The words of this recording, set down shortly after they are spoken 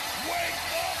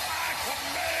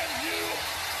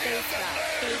Said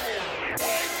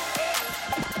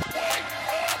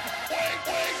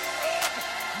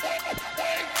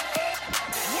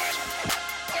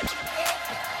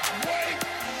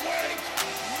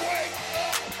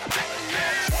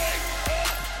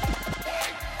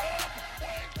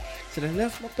I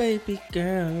left my baby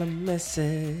girl a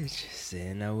message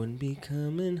saying I wouldn't be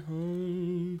coming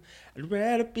home. I'd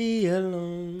rather be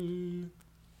alone.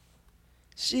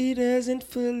 She doesn't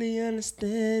fully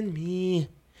understand me,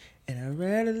 and I'd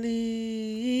rather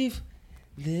leave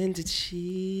than to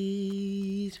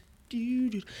cheat.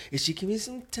 If she give me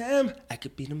some time, I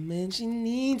could be the man she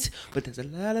needs. But there's a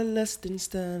lot of lust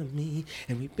inside of me,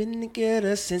 and we've been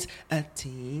together since our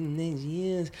teenage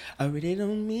years. I really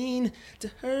don't mean to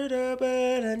hurt her,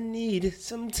 but I need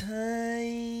some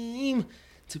time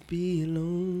to be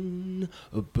alone.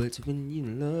 But when you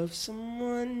love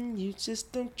someone, you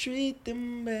just don't treat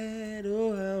them bad.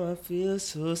 Oh, how I feel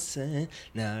so sad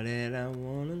now that I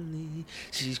wanna leave.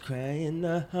 She's crying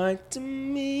her heart to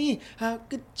me. How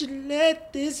could you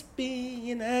let this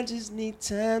be? And I just need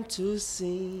time to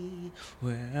see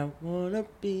where I wanna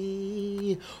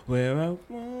be, where I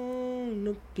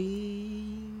wanna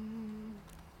be.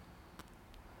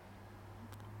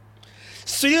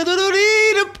 So you do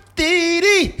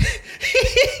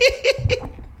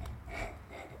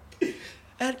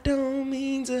I don't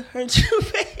mean to hurt you,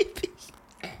 baby.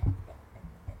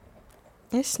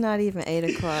 It's not even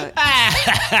 8 o'clock.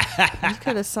 You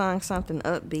could have sung something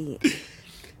upbeat.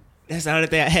 That's the only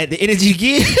thing I had the energy to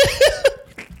give.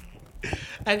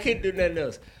 I couldn't do nothing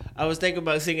else. I was thinking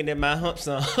about singing that My Hump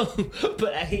song,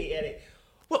 but I ain't at it.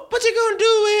 What you gonna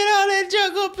do with all that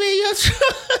junk up in your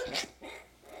truck?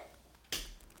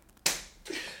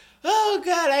 Oh,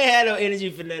 God, I ain't had no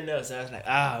energy for nothing else. I was like,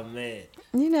 oh, man.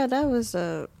 You know, that was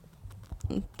the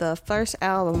first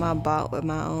album I bought with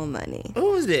my own money. Who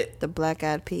was that? The Black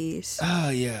Eyed Peas. Oh,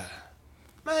 yeah.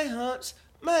 My humps,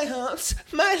 my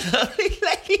lovely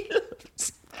lady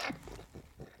lumps.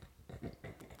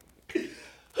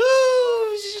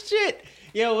 Oh, shit.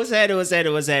 Yo, what's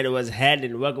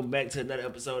happening? Welcome back to another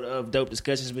episode of Dope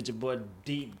Discussions with your boy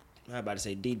D. I'm about to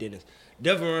say D. Dennis.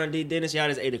 Double Run D. Dennis. Y'all,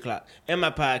 it's 8 o'clock. And my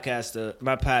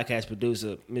podcast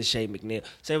producer, Miss Shay McNeil.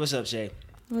 Say what's up, Shay.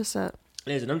 What's up?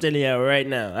 Listen, I'm telling y'all right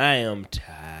now, I am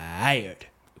tired,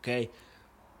 okay?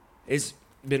 It's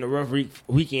been a rough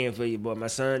weekend for you, boy. My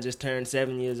son just turned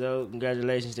 7 years old.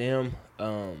 Congratulations to him.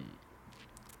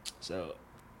 So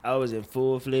I was in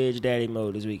full-fledged daddy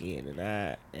mode this weekend, and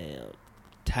I am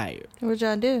tired. What'd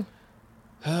y'all do?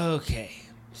 Okay,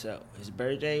 so his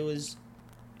birthday was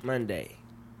Monday,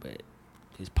 but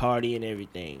his party and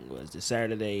everything was the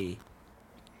Saturday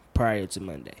prior to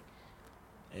Monday.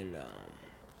 And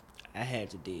I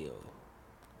had to deal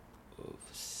with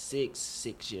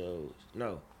six-year-olds.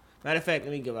 No. Matter of fact,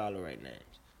 let me give all the right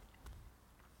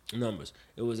numbers.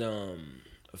 It was a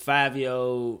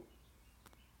 5-year-old,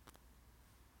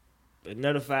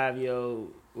 another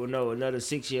 5-year-old, another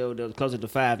 6-year-old that was closer to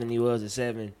 5 than he was at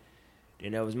 7.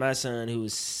 Then there was my son who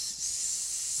was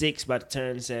 6, about to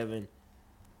turn 7.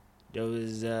 There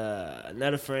was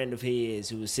another friend of his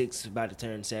who was 6, about to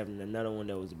turn 7. Another one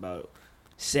that was about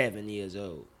 7 years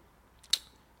old.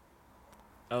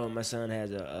 Oh, my son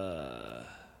has a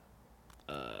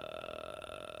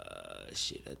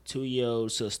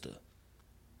 2-year-old sister.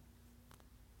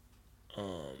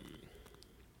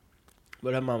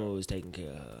 But her mama was taking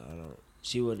care of her.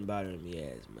 She wasn't bothering me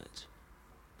as much.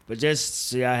 But just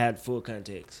so y'all had full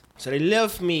context. So they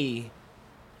left me.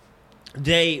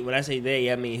 When I say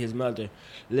they, I mean his mother,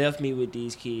 left me with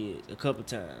these kids a couple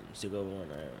times to go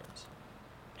on errands.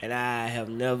 And I have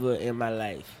never in my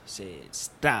life said,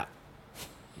 stop.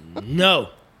 No.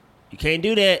 You can't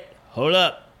do that. Hold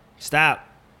up. Stop.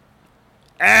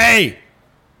 Hey!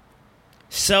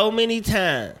 So many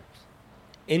times.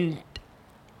 In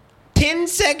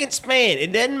 10-second span,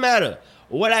 it doesn't matter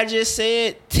what I just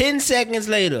said. 10 seconds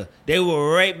later, they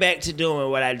were right back to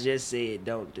doing what I just said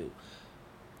don't do.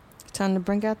 Time to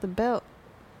bring out the belt.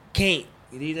 Can't.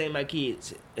 These ain't my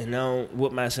kids. And I don't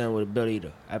whoop my son with a belt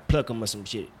either. I pluck him or some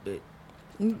shit. But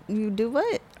you do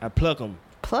what? I pluck him.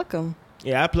 Pluck him?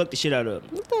 Yeah, I pluck the shit out of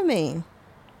him. What that mean?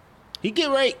 He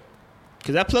get right.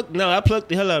 Because I plucked the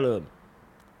hell out of him.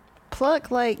 Pluck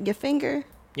like your finger?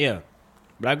 Yeah.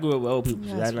 But I grew up with old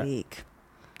people. That's weak.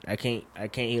 I can't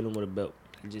hit him with a belt.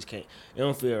 I just can't. It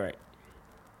don't feel right.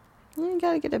 You ain't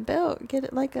gotta get a belt. Get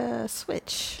it like a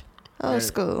switch. Old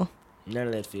school. None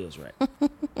of that feels right.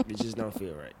 It just don't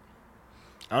feel right.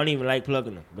 I don't even like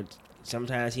plucking him, but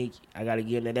sometimes I gotta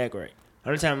get in that act right.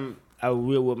 Only time I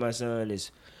will with my son is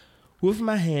with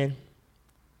my hand.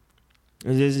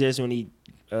 And this is just when he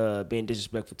being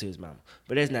disrespectful to his mama.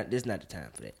 But that's not the time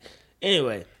for that.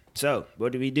 Anyway, so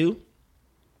what did we do?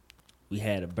 We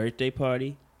had a birthday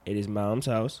party at his mom's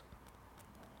house.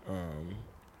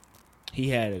 He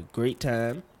had a great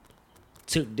time.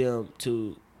 Took them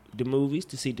to the movies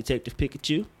to see Detective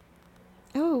Pikachu.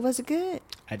 Oh, was it good?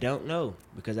 I don't know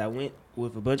because I went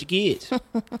with a bunch of kids.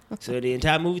 So the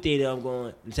entire movie theater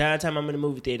the entire time I'm in the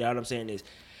movie theater, all I'm saying is,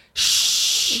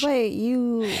 shh. Wait,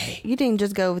 you didn't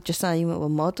just go with your son, you went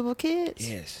with multiple kids?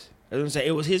 Yes. I was gonna say,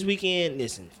 it was his weekend.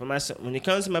 Listen, for my son, when it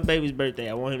comes to my baby's birthday,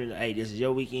 I want him to know, hey, this is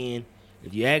your weekend.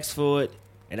 If you asked for it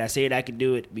and I said I could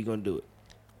do it, we gonna do it.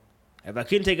 If I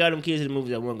couldn't take all them kids to the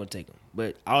movies, I wasn't gonna take them.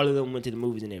 But all of them went to the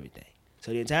movies and everything.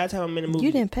 So the entire time I'm in the movie,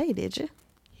 you didn't pay, did you?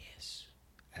 Yes,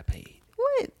 I paid.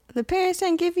 What? The parents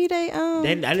didn't give you they I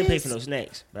didn't pay for no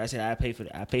snacks, but I said I pay for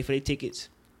their tickets.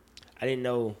 I didn't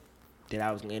know that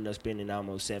I was gonna end up spending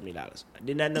almost $70. I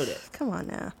did not know that. Come on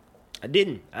now. I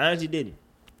didn't. I honestly didn't.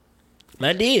 But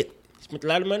I did. Spent a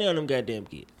lot of money on them goddamn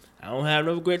kids. I don't have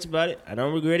no regrets about it. I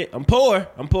don't regret it. I'm poor.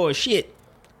 I'm poor as shit.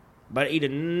 But I eat a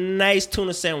nice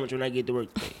tuna sandwich when I get to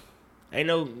work today. Ain't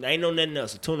no nothing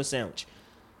else. A tuna sandwich.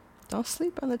 Don't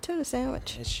sleep on the tuna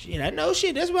sandwich. And shit, I know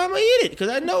shit. That's why I'm gonna eat it, because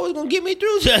I know it's gonna get me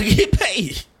through till I get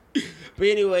paid. But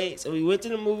anyway, so we went to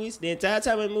the movies. The entire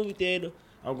time in the movie theater,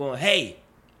 I'm going, hey,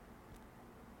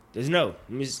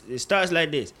 it starts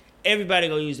like this. Everybody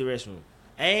go use the restroom.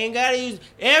 I ain't gotta use.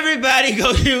 Everybody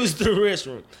go use the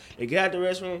restroom. They get out the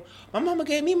restroom. My mama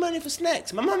gave me money for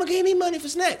snacks.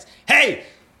 Hey,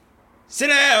 sit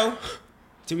down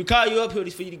till we call you up here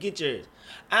for you to get yours.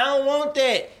 I don't want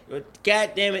that.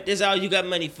 God damn it, that's all you got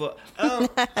money for. I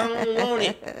don't want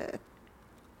it.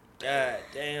 God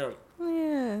damn.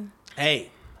 Yeah. Hey,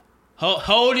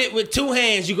 hold it with two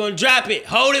hands. You're gonna drop it.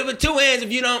 Hold it with two hands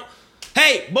if you don't.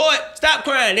 Hey, boy, stop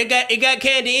crying. It got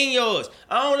candy in yours.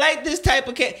 I don't like this type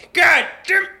of candy. God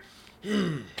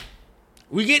damn.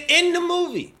 We get in the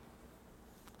movie.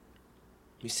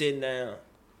 We sitting down.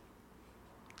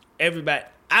 Everybody.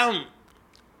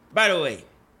 By the way,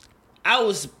 I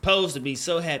was supposed to be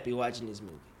so happy watching this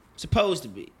movie. Supposed to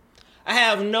be. I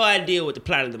have no idea what the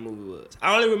plot of the movie was.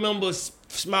 I only remember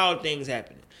small things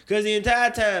happening. Because the entire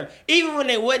time, even when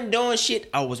they wasn't doing shit,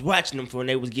 I was watching them for when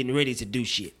they was getting ready to do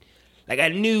shit. Like, I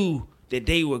knew that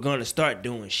they were going to start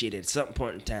doing shit at some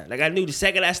point in time. Like, I knew the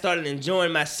second I started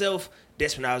enjoying myself,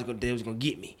 that's when they was going to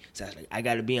get me. So I was like, I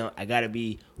got to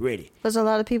be ready. Was a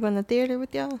lot of people in the theater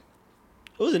with y'all?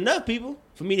 It was enough people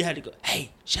for me to have to go,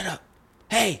 hey, shut up.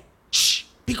 Hey, shh,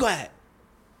 be quiet.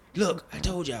 Look, I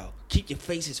told y'all, keep your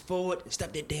faces forward and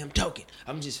stop that damn talking.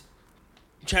 I'm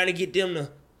trying to get them to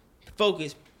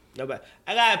focus. Nobody.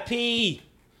 I gotta pee.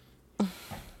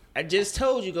 I just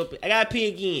told you go pee. I gotta pee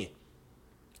again.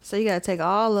 So you gotta take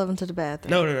all of them to the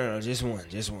bathroom? No. Just one.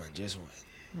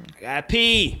 I gotta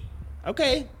pee.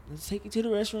 Okay, let's take you to the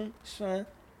restroom. It's fine.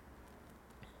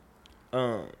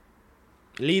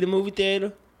 Leave the movie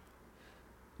theater.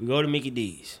 We go to Mickey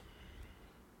D's.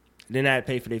 Then I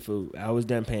pay for their food. I was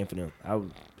done paying for them.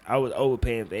 I was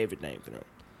overpaying for everything for them.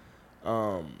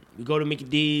 We go to Mickey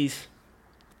D's.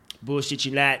 Bullshit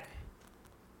you not.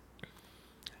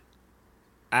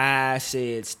 I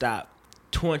said stop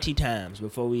 20 times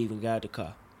before we even got out the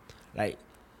car. Like,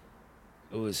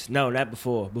 it was, no, not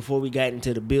before. Before we got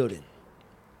into the building.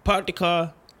 Parked the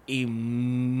car,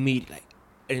 immediately. Like,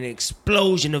 an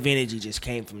explosion of energy just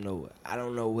came from nowhere. I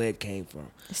don't know where it came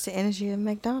from. It's the energy of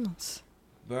McDonald's.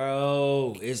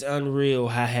 Bro, it's unreal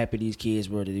how happy these kids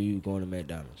were that you were going to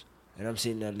McDonald's. And I'm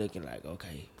sitting there looking like,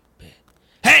 okay, bet.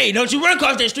 Hey, don't you run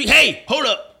across that street. Hey, hold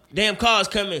up. Damn car's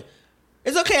coming.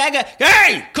 It's okay,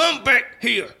 hey, come back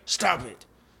here. Stop it.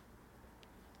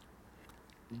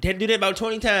 They had to do that about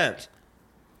 20 times.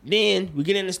 Then we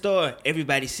get in the store.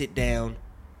 Everybody sit down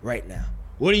right now.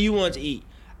 What do you want to eat?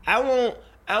 I want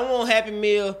Happy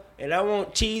Meal, and I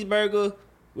want cheeseburger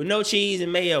with no cheese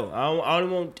and mayo. I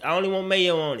only want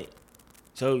mayo on it.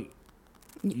 So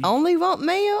you only want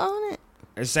mayo on it?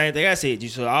 That's the same thing I said.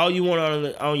 So all you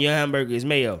want on your hamburger is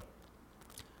mayo.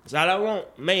 That's all I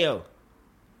want, mayo.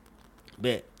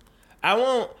 Bet. I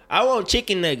want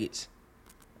chicken nuggets.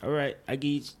 All right, I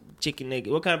give you chicken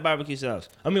nuggets. What kind of barbecue sauce?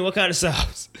 What kind of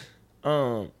sauce?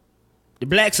 The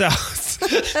black sauce.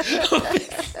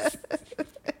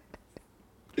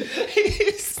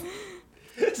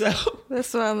 So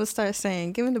that's what I'm gonna start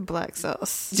saying. Give me the black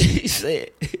sauce. He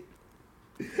said.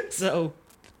 So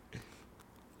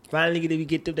finally, we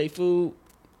get them their food.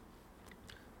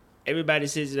 Everybody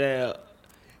sits down.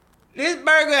 This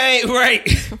burger ain't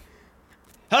right.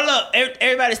 Hold up.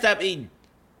 Everybody stop eating.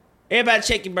 Everybody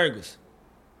check your burgers.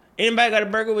 Anybody got a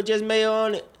burger with just mayo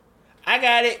on it? I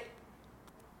got it.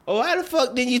 Oh, why the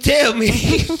fuck didn't you tell me?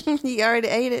 You already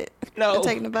ate it. No.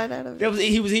 Taking a bite out of it.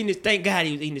 He was eating his. Thank God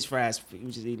he was eating his fries. He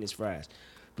was just eating his fries,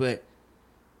 but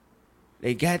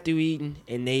they got through eating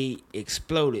and they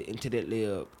exploded into that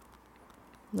little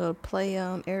play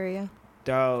area.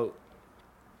 Dog.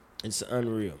 It's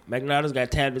unreal. McDonald's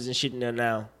got tablets and shit in there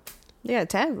now. They got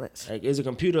tablets. Like it's a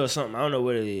computer or something. I don't know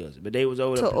what it is, but they was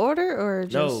over to there. Order or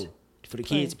just no for the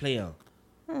kids to play on.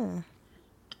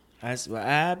 I said, well,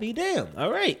 I'll be damn.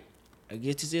 All right, I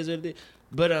guess this is what it is.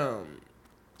 But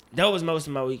that was most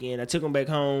of my weekend. I took him back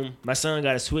home. My son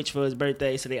got a Switch for his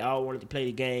birthday, so they all wanted to play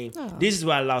the game. Oh. This is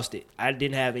why I lost it. I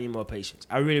didn't have any more patience.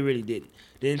 I really, really didn't.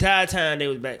 The entire time they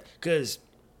was back because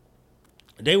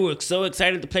they were so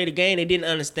excited to play the game, they didn't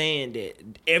understand that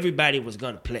everybody was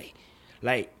gonna play.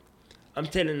 Like I'm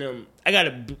telling them, I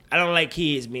don't like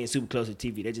kids being super close to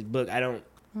TV. They just bug. I don't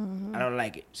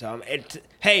like it. So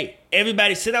hey,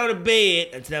 everybody sit on the bed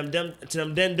until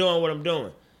I'm done doing what I'm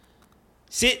doing.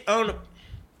 Sit on the.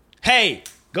 Hey,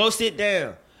 go sit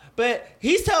down. But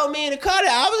he's told me in the car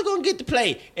that I was gonna get to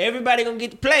play. Everybody gonna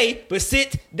get to play, but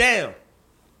sit down.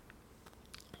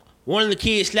 One of the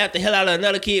kids slapped the hell out of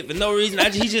another kid for no reason.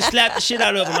 He just slapped the shit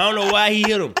out of him. I don't know why he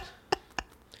hit him.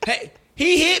 Hey,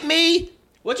 he hit me.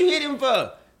 What you hit him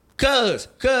for? Cause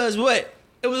what?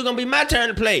 It was gonna be my turn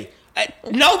to play.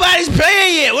 Nobody's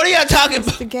playing yet. What are y'all talking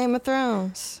about? The Game of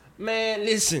Thrones. Man,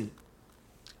 listen.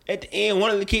 At the end, one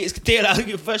of the kids could tell I was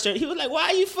getting frustrated. He was like, "Why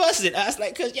are you fussing?" I was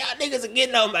like, "Cause y'all niggas are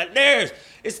getting on my nerves."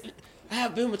 I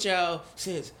have been with y'all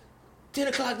since 10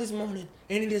 o'clock this morning,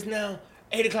 and it is now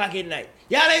 8 o'clock at night.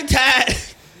 Y'all ain't tired.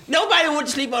 Nobody went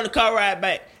to sleep on the car ride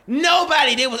back.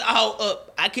 Nobody. They was all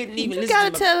up. I couldn't even listen to You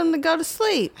gotta tell them to go to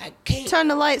sleep. I can't. Turn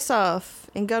the lights off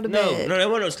and go to bed. No, there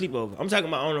wasn't no sleepover. I'm talking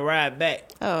about on the ride back.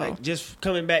 Oh. Like just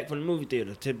coming back from the movie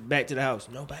theater back to the house.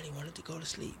 Nobody wanted to go to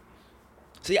sleep.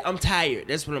 See, I'm tired.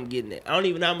 That's what I'm getting at. I don't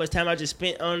even know how much time I just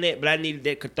spent on that, but I needed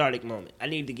that cathartic moment. I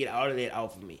needed to get all of that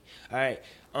off of me. All right.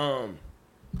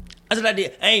 That's what I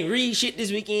did. I ain't read shit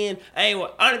this weekend.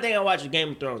 Only thing I watched was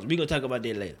Game of Thrones. We gonna talk about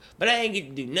that later. But I ain't get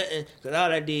to do nothing because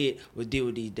all I did was deal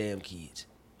with these damn kids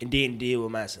and then deal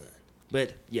with my son.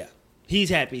 But yeah, he's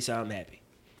happy, so I'm happy.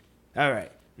 All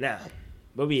right, now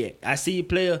where we at? I see you,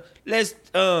 player. Let's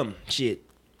shit.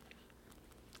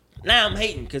 Now I'm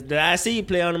hating because the I see you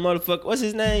play on the motherfucker. What's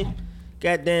his name?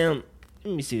 Goddamn.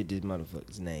 Let me see what this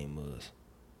motherfucker's name was.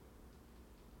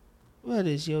 What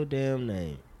is your damn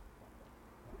name?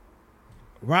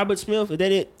 Robert Smith, is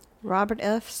that it? Robert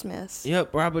F. Smith.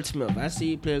 Yep, Robert Smith. I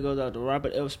see player goes out to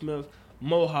Robert F. Smith,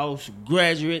 Morehouse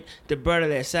graduate, the brother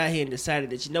that sat here and decided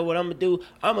that, you know what I'm going to do?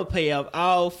 I'm going to pay off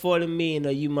all 40 million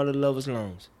of you mother lovers'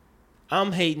 loans.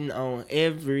 I'm hating on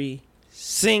every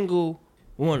single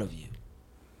one of you.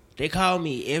 They call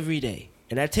me every day,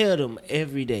 and I tell them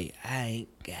every day, I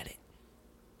ain't got it.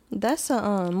 That's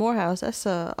a Morehouse. That's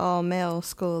a all-male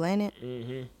school, ain't it?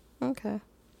 Mm-hmm. Okay.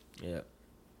 Yep.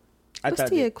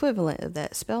 What's the equivalent of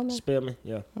that? Spelman? Spelman,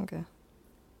 yeah. Okay.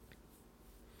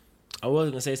 I was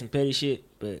going to say some petty shit,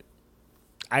 but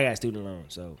I got student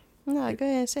loans, so. No, go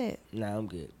ahead and say it. Nah, I'm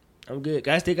good.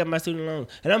 I still got my student loans.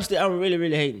 And I'm really,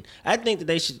 really hating. I think that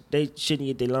they shouldn't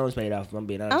get their loans paid off, if I'm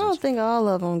being honest. I don't think all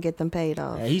of them get them paid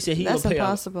off. He said That's gonna pay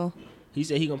impossible. Off, he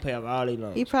said he going to pay off all their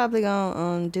loans. He probably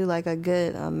going to do like a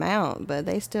good amount, but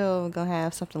they still going to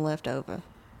have something left over.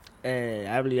 And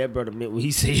I believe that brother meant what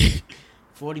he said.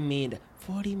 $40 million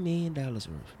worth.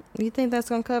 You think that's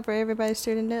going to cover everybody's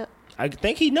student debt? I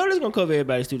think he knows that's going to cover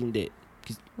everybody's student debt.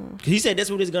 Cause he said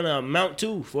that's what it's going to amount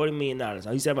to, $40 million.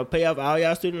 He said, I'm going to pay off all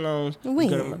y'all student loans.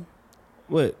 When?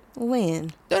 What?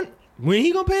 When? When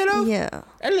he going to pay it off? Yeah.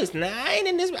 And listen, I ain't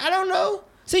in this. I don't know.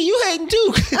 See, you hating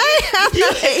too.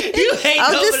 You hating.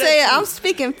 I'm just saying, I'm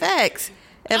speaking facts.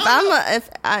 If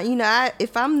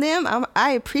I'm them,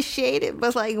 I appreciate it,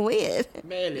 but like when?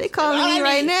 Man, they calling me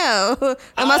right now.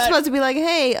 Am I supposed to be like,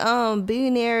 hey,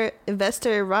 billionaire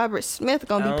investor Robert Smith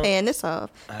gonna be paying this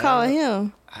off? Call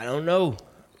him. I don't know.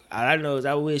 All I know is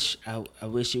I wish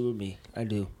it were me. I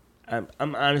do.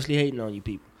 I'm honestly hating on you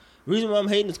people. The reason why I'm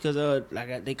hating is because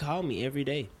they call me every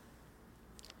day.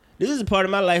 This is a part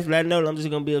of my life that I know that I'm just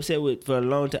gonna be upset with for a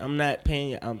long time. I'm not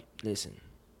paying you. Listen.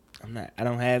 I'm not. I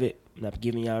don't have it. I'm not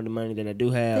giving y'all the money that I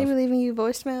do have. They were leaving you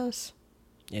voicemails?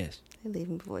 Yes. They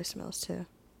leaving voicemails too.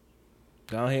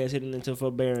 Go ahead and send them into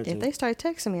forbearance. If they start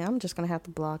texting me, I'm just going to have to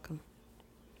block them.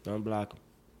 Don't block them.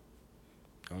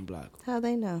 Don't block them. How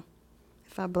they know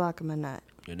if I block them or not?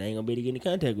 They ain't going to be able to get in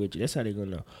contact with you. That's how they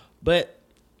going to know. But,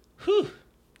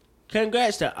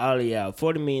 congrats to all of y'all.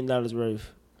 $40 million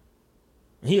worth.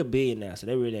 He a billionaire, so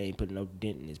they really ain't putting no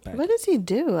dent in his pocket. What does he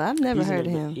do? I've never heard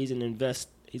of him. He's an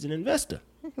investor.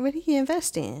 What did he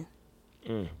invest in?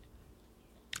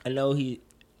 I know he.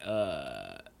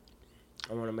 I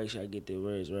want to make sure I get the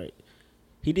words right.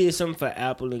 He did something for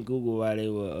Apple and Google while they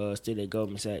were still at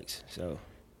Goldman Sachs. So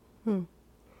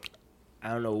I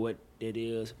don't know what that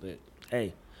is, but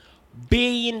hey, $1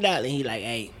 billion. He like,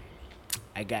 hey,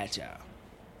 I got y'all.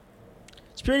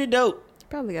 It's pretty dope.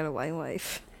 Probably got a white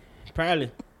wife.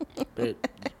 Probably, but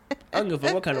I don't give a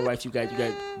fuck what kind of wife you got. You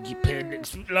got to get pair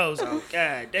of clothes on.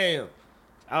 God damn,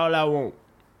 all I want.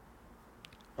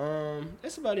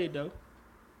 That's about it though.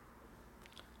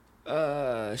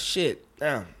 Shit.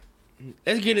 Now,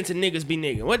 let's get into niggas be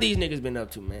nigga. What these niggas been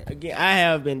up to, man? Again, I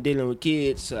have been dealing with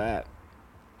kids, so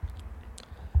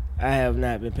I have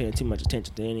not been paying too much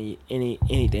attention to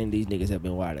anything these niggas have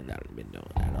been wilding out and been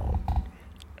doing. I don't.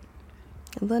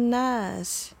 Lil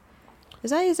Nas. Is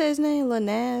that how you say his name? Lil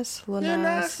Nas? Lil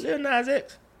Nas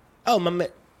X. Oh, my man.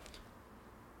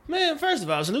 Man, first of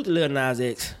all, salute to Lil Nas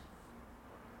X.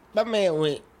 My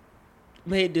man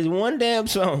made this one damn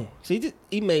song. See,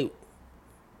 he made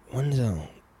one song.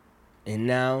 And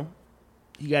now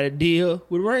he got a deal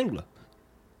with Wrangler.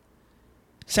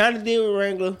 Signed a deal with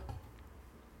Wrangler.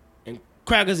 And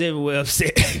crackers everywhere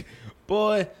upset.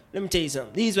 Boy, let me tell you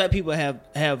something. These white people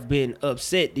have been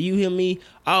upset. Do you hear me?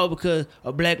 All because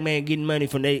a black man getting money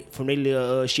from they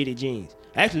little shitty jeans.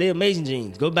 Actually, they're amazing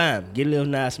jeans. Go buy them. Get a little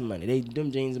nice money.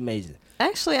 Them jeans amazing.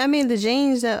 Actually, I mean, the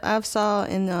jeans that I've saw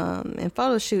in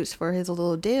photo shoots for his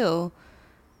little deal,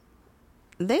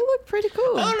 they look pretty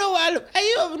cool. I don't know why. Have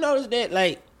you ever noticed that,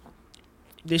 like,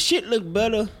 the shit look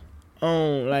better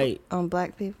on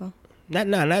black people? Not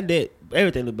that.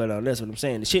 Everything look better on. That's what I'm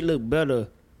saying. The shit look better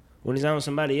when it's on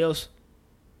somebody else.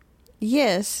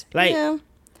 Yes. Like, yeah.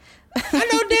 I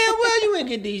know damn well you ain't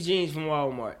get these jeans from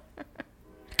Walmart.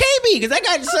 Can't be, because I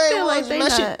got the same ones. Like my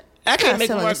shit. I can't make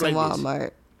them work like Walmart.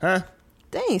 This. Huh?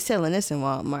 They ain't selling this in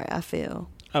Walmart, I feel.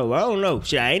 Oh, I don't know.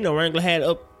 Shit, I ain't know Wrangler had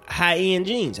up high-end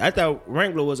jeans. I thought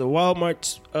Wrangler was a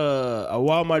Walmart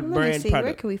brand product.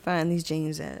 Where can we find these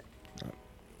jeans at?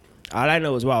 All I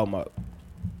know is Walmart.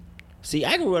 See,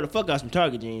 I can wear the fuck out some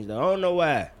Target jeans, though. I don't know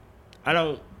why. I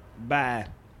don't buy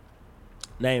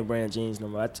name brand jeans no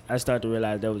more. I start to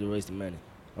realize that was a waste of money.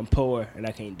 I'm poor, and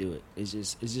I can't do it. It's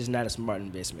just not a smart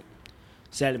investment.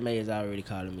 Sally Mae is already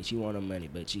calling me. She want her money,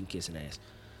 but she can kiss an ass.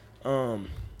 A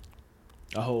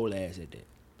whole ass at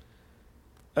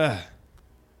that.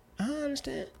 I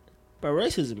understand. But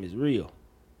racism is real.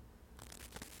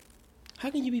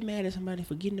 How can you be mad at somebody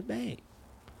for getting the bag?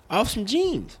 Off some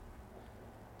jeans.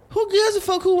 Who gives a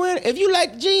fuck who wear it? If you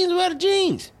like jeans, wear the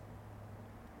jeans.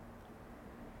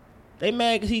 They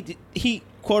mad because he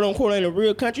quote unquote ain't a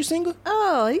real country singer?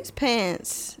 Oh, these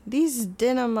pants. These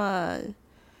denim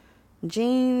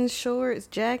jeans, shorts,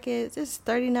 jackets, it's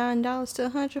 $39 to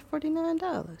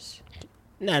 $149.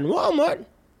 Not in Walmart.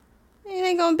 It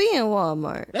ain't gonna be in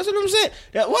Walmart. That's what I'm saying.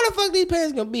 Where the fuck these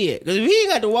pants gonna be at? Because if he ain't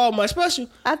got the Walmart special,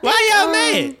 why y'all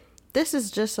mad? This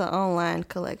is just an online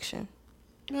collection.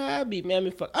 I'll be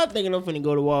mad. I'm thinking I'm finna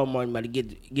go to Walmart and about to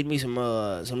get me some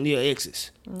Lil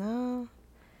X's. No.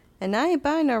 And I ain't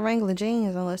buying no Wrangler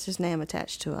jeans unless his name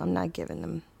attached to it. I'm not giving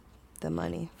them the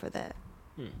money for that.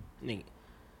 Nigga.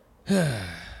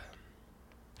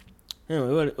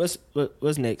 Anyway, what's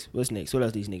next? What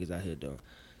else these niggas out here doing?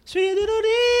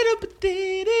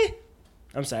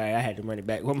 I'm sorry, I had to run it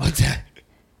back one more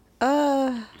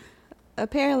time.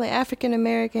 Apparently African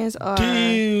Americans are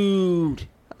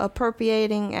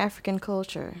appropriating African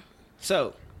culture.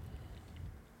 So,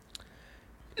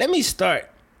 let me start.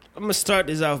 I'm gonna start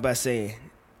this off by saying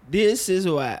this is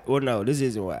why. Well, no, this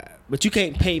isn't why. But you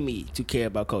can't pay me to care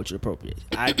about cultural appropriation.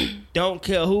 I don't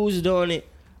care who's doing it.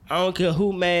 I don't care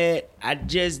who mad. I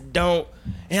just don't.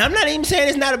 And I'm not even saying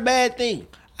it's not a bad thing.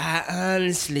 I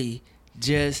honestly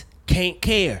just can't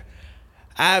care.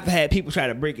 I've had people try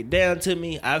to break it down to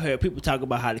me. I've heard people talk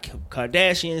about how the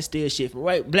Kardashians steal shit from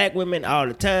black women all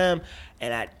the time,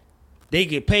 and they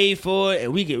get paid for it,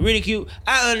 and we get ridiculed.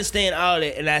 I understand all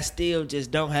that, and I still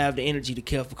just don't have the energy to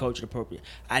care for culture appropriate.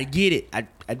 I get it.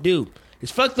 I do.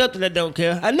 It's fucked up that I don't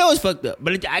care. I know it's fucked up,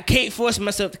 but I can't force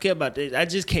myself to care about this. I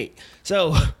just can't.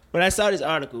 So when I saw this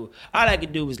article, all I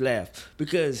could do was laugh,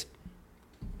 because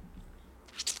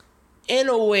in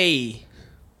a way,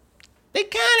 they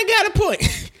kind of got a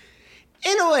point.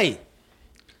 In a way.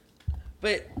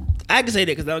 But I can say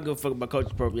that because I don't give a fuck about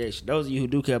cultural appropriation. Those of you who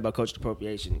do care about cultural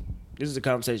appropriation, this is a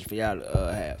conversation for y'all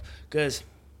to have. Because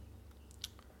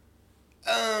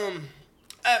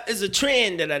it's a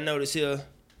trend that I notice here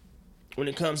when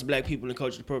it comes to black people and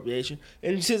cultural appropriation.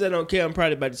 And since I don't care, I'm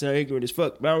probably about to sound ignorant as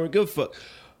fuck, but I don't really give a fuck.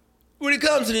 When it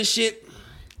comes to this shit,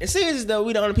 And seriously though,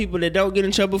 we the only people that don't get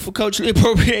in trouble for culturally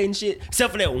appropriating shit.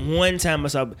 Except for that one time I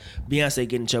saw Beyonce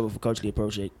get in trouble for culturally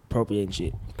appropriating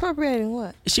shit. Appropriating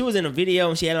what? She was in a video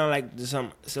and she had on like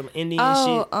some Indian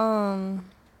shit.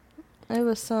 It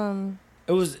was some.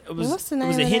 It was. What's the name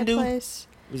of that place?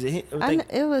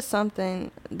 It was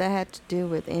something that had to do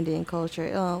with Indian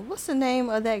culture. What's the name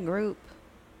of that group?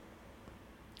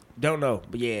 Don't know,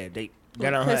 but yeah, they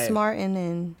got on Chris Martin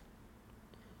and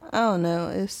I don't know.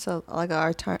 It's like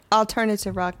an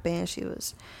alternative rock band. She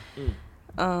was. Featured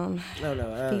on.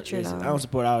 I don't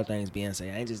support all things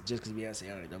Beyonce. I ain't just because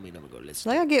Beyonce on it don't mean I'm gonna go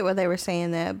listen. Like I get what they were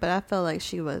saying that, but I felt like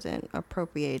she wasn't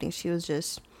appropriating. She was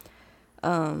just,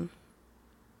 what's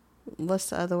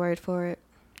the other word for it?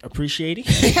 Appreciating.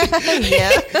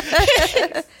 Yeah.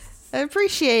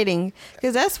 Appreciating,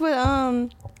 because that's what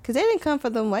because they didn't come for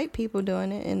the white people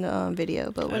doing it in the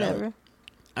video, but whatever.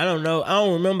 I don't know. I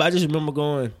don't remember. I just remember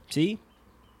going, see?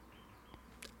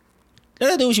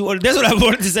 That's what she wanted. That's what I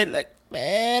wanted to say. Like,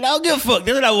 man, I don't give a fuck.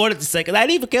 That's what I wanted to say. Because I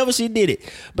didn't even care when she did it.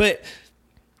 But,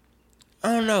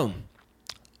 I don't know.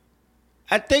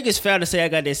 I think it's fair to say I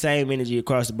got that same energy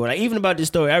across the board. Like, even about this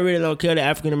story, I really don't care that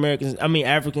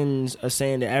Africans are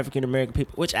saying that African American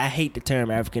people, which I hate the term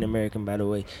African American, by the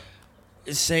way,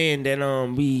 is saying that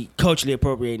we culturally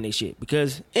appropriating this shit.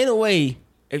 Because, in a way,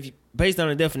 if you, based on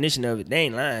the definition of it, they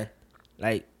ain't lying.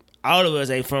 Like, all of us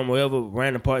ain't from wherever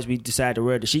random parts we decide to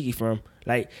wear the dashiki from.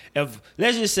 Like, if,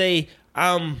 let's just say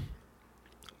I'm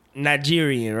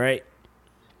Nigerian, right?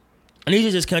 And these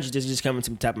are just countries that's just coming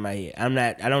to the top of my head.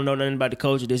 I don't know nothing about the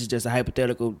culture. This is just a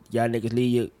hypothetical. Y'all niggas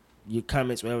leave your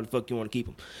comments wherever the fuck you want to keep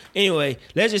them. Anyway,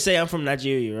 let's just say I'm from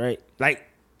Nigeria, right? Like,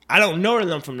 I don't know that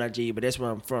I'm from Nigeria, but that's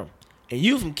where I'm from. And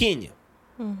you from Kenya.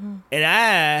 Mm-hmm. And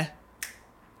I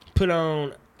put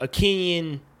on a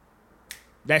Kenyan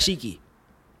dashiki,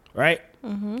 right?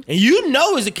 Mm-hmm. And you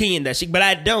know it's a Kenyan dashiki, but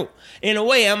I don't. In a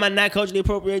way, am I not culturally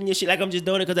appropriating your shit? Like I'm just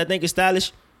doing it because I think it's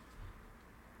stylish?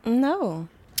 No.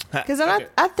 Because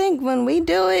I think when we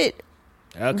do it,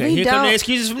 okay, here come the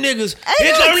excuses from niggas.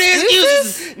 Here come the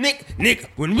excuses.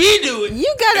 Nick, when we do it,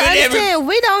 you gotta understand,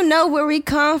 we don't know where we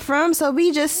come from, so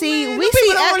we just see, we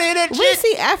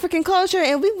see African culture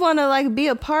and we want to like be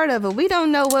a part of it. We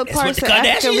don't know what parts of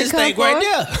Africa we come from. Right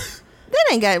there. That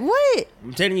ain't got what?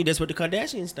 I'm telling you, that's what the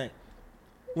Kardashians think.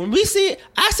 When we see it,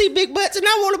 I see big butts and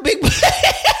I want a big butt.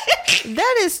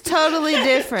 That is totally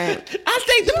different. I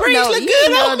think the braids look good. You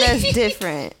know that's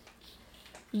different.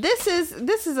 This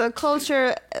is a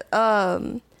culture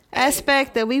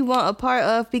aspect that we want a part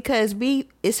of because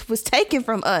it was taken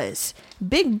from us.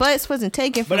 Big butts wasn't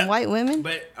taken from white women.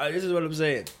 But this is what I'm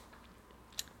saying.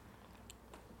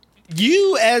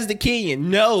 You as the Kenyan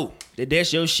know that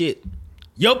that's your shit.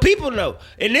 Your people know.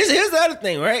 And here's the other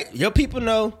thing, right? Your people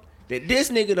know that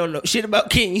this nigga don't know shit about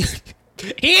Kenya.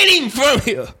 He ain't even from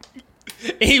here.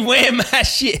 And he wearing my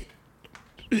shit.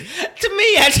 To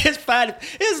me, I just find it.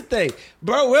 Here's the thing.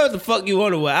 Bro, where the fuck you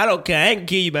want to wear? I don't care. I ain't gonna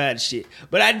kill you by the shit.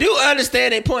 But I do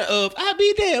understand that point of, I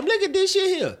be damn, look at this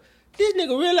shit here. This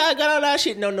nigga realize I got all that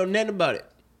shit and don't know nothing about it.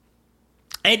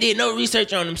 Ain't did no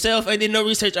research on himself. Ain't did no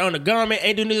research on the garment.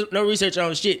 Ain't do no research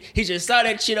on shit. He just saw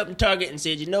that shit up in Target and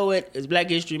said, you know what? It's Black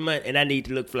History Month and I need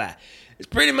to look fly. It's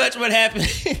pretty much what happened.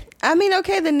 I mean,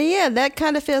 okay, then yeah, that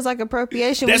kind of feels like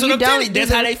appropriation. That's what I'm telling you.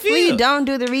 That's how they feel. When you don't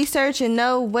do the research and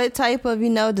know what type of,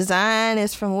 design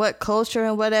is from what culture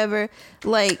and whatever.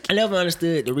 Like, I never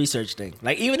understood the research thing.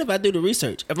 Like, even if I do the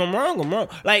research, if I'm wrong, I'm wrong.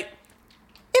 Like,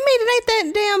 it ain't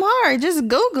that damn hard. Just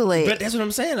Google it. But that's what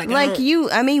I'm saying. Like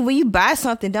when you buy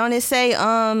something, don't it say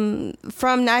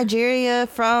from Nigeria,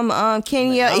 from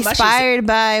Kenya, inspired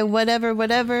by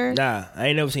whatever? Nah, I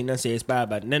ain't never seen nothing say inspired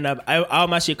by. Then all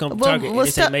my shit come from Target and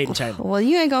it say made in China. Well,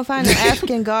 you ain't gonna find no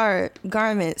African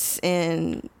garments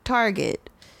in Target.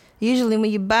 Usually,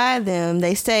 when you buy them,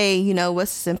 they say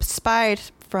what's inspired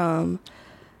from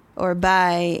or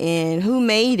by and who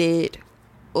made it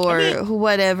or who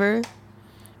whatever.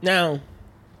 Now,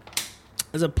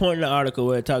 there's a point in the article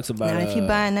where it talks about... Now, if you're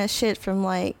buying that shit from,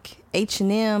 like,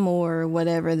 H&M or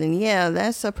whatever, then, yeah,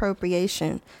 that's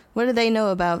appropriation. What do they know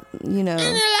about,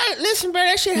 Listen, bro,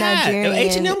 that shit Nigerian high.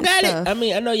 If H&M got stuff. it... I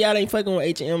mean, I know y'all ain't fucking with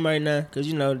H&M right now,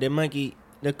 because, that monkey,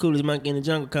 the coolest monkey in the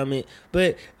jungle comment.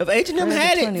 But if H&M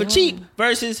had it for cheap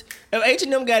versus... If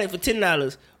H&M got it for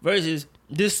 $10 versus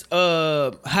this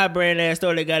high-brand-ass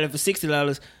store that got it for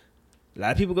 $60... A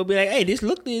lot of people gonna be like, hey, this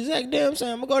look the exact damn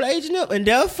same. I'm gonna go to H&M. And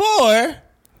therefore,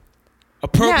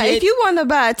 appropriate. Now, if you want to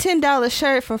buy a $10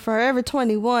 shirt from Forever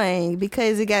 21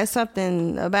 because it got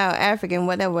something about African,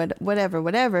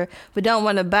 whatever, but don't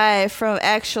want to buy it from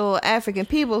actual African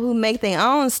people who make their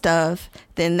own stuff,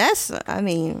 then that's on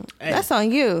you.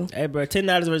 Hey, bro,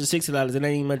 $10 versus $60, it ain't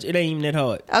even much. It ain't even that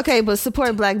hard. Okay, but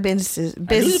support black businesses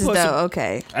though.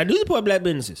 Okay, I do support black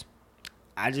businesses.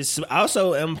 I just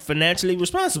also am financially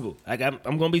responsible. Like I'm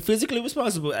going to be physically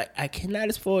responsible. I cannot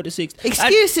afford the $60.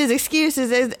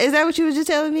 Excuses. Is that what you were just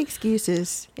telling me?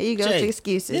 Excuses. Here you go to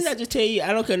excuses. Didn't I just tell you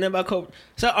I don't care nothing about COVID?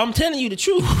 So I'm telling you the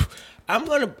truth. I'm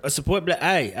going to support black.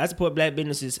 I support black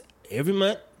businesses every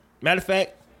month. Matter of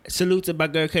fact, salute to my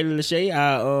girl Kayla Lachey.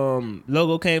 Our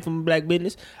logo came from a black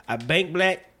business. I bank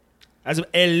black. At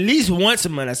least once a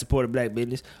month I support a black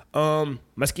business.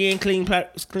 My skin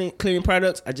cleaning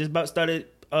products. I just about started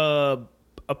not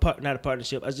a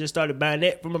partnership. I just started buying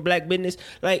that from a black business.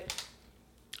 Like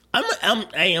I'm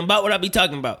about what I be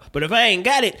talking about. But if I ain't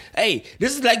got it, hey,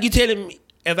 this is like you telling me.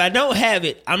 If I don't have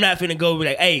it, I'm not finna go be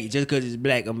like, hey, just because it's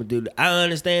black, I'm gonna do it. I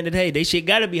understand that, hey, they shit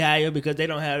gotta be higher because they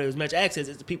don't have as much access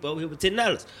as the people over here with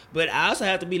 $10. But I also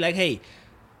have to be like, hey,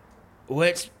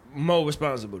 what's more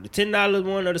responsible, the $10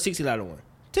 one or the $60 one?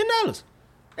 $10. It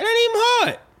ain't even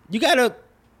hard.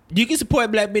 You can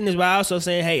support black business by also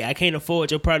saying, hey, I can't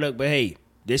afford your product, but hey,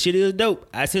 this shit is dope.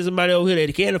 I send somebody over here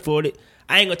that can't afford it.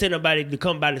 I ain't gonna tell nobody to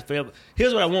come buy this Forever.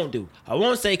 Here's what I won't do. I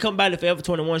won't say come buy the Forever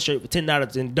 21 shirt for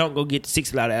 $10 and don't go get the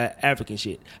 $60 African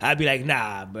shit. I'd be like,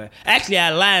 nah, bro. Actually,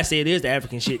 I lie and say it is the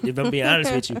African shit, if I'm being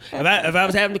honest with you. If I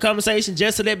was having the conversation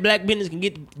just so that black business can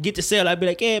get to sell, I'd be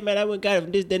like, yeah, man, I went got it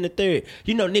from this, that, and the third.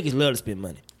 You know, niggas love to spend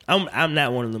money. I'm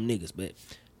not one of them niggas, but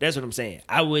that's what I'm saying.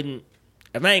 I wouldn't,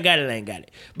 if I ain't got it, I ain't got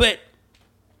it. But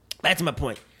back to my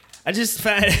point. I just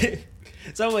find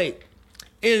so wait,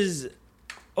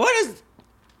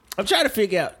 I'm trying to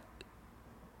figure out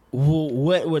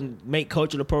what would make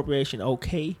cultural appropriation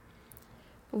okay.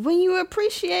 When you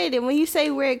appreciate it, when you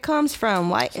say where it comes from,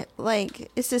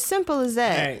 like it's as simple as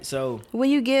that. All right, so when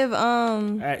you give all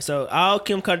right, so all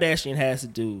Kim Kardashian has to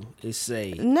do is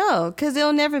say no, because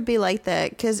it'll never be like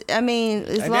that. Because I mean,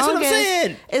 as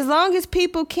long as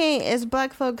people can't, as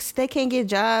black folks, they can't get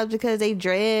jobs because they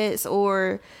dreads,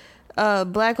 or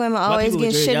black women always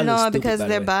get shitted on because of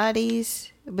their bodies.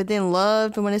 But then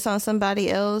loved when it's on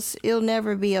somebody else, it'll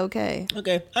never be okay.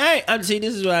 Okay. All right. See,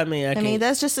 this is what I mean. I mean,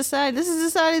 that's just society. This is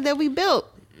society that we built.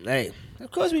 Hey, of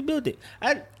course we built it.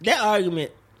 That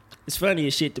argument is funny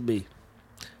as shit to me.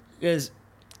 Because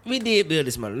we did build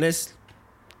this mother.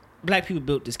 Black people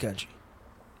built this country.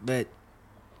 But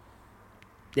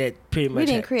that pretty much... We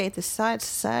didn't create the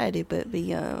society, but we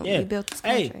built this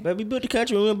country. Hey, but we built the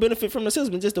country and we'll benefit from the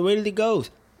system. Just the way that it goes.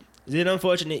 Is it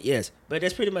unfortunate? Yes. But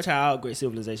that's pretty much how all great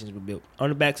civilizations were built. On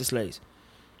the backs of slaves.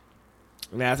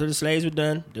 And after the slaves were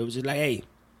done, they was just like, hey,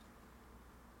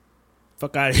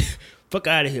 fuck out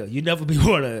of here. You never be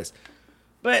one of us.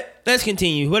 But let's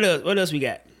continue. What else we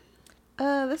got?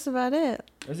 That's about it.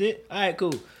 That's it? All right,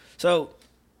 cool. So,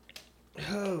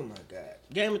 oh my God.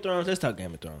 Game of Thrones. Let's talk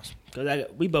Game of Thrones. Because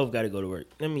we both got to go to work.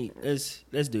 Let's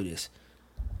do this.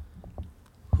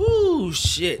 Whoo,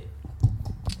 shit.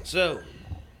 So...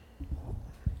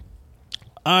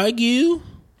 argue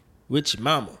with your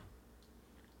mama.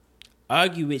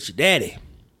 Argue with your daddy.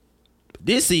 But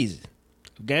this season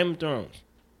of Game of Thrones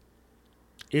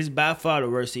is by far the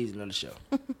worst season of the show.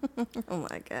 Oh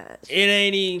my gosh. It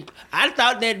ain't even... I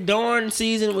thought that Dorne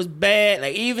season was bad.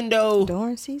 Like, even though...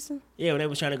 Dorne season? Yeah, when they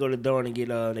was trying to go to Dorne and get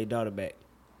their daughter back.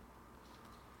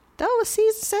 That was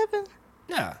season 7?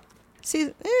 Nah.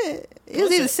 It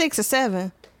was either 6 or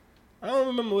 7. I don't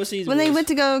remember what season when they went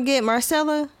to go get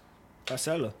Marcella.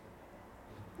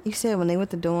 You said when they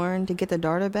went to Dorne to get their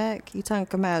daughter back? You talking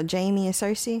about Jaime and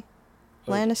Cersei?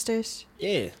 Lannisters?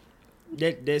 Yeah.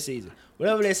 That season.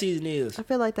 Whatever that season is. I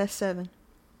feel like that's 7.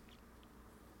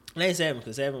 It ain't 7,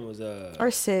 because 7 was...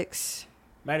 or 6.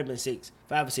 Might have been 6.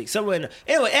 5 or 6. Somewhere in there.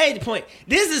 Anyway, ain't the point.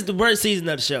 This is the worst season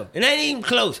of the show. It ain't even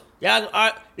close. Y'all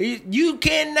are... You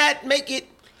cannot make it...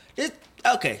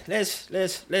 Okay, let's...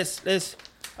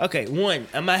 Okay, 1.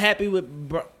 Am I happy with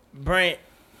Bran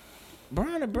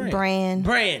or Bran?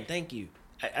 Bran, thank you.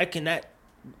 I cannot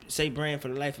say Bran for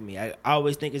the life of me. I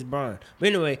always think it's Bran. But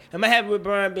anyway, am I happy with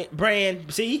Bran?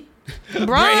 See?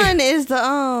 Bran is the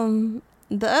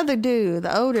other dude,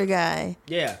 the older guy.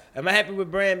 Yeah. Am I happy with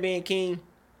Bran being king?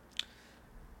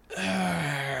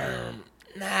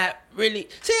 Not really.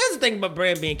 See, here's the thing about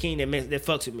Bran being king that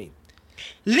fucks with me.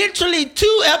 Literally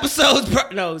 2 episodes.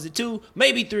 No, is it 2?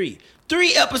 Maybe 3.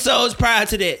 3 episodes prior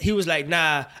to that, he was like,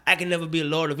 nah, I can never be a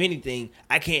lord of anything.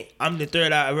 I can't. I'm the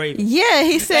third eye raven. Yeah,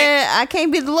 he said, I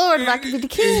can't be the lord, but I can be the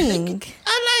king.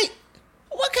 I'm like,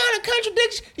 what kind of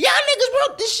contradiction? Y'all niggas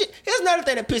wrote this shit. Here's another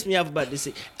thing that pissed me off about this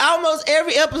shit. Almost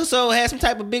every episode had some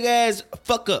type of big ass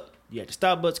fuck up. You had the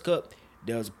Starbucks cup.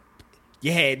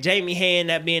 You had Jamie hand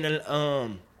not being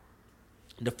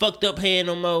the fucked up hand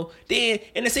no more. Then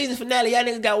in the season finale, y'all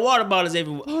niggas got water bottles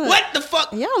everywhere. What the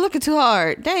fuck? Y'all looking too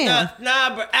hard. Damn.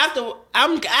 Nah, bro.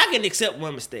 I can accept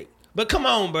one mistake, but come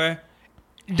on, bro.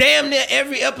 Damn near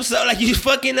every episode, like you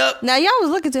fucking up. Now y'all was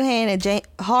looking too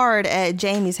hard at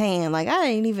Jamie's hand. Like I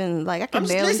ain't even like I can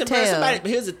barely tell. Bro, but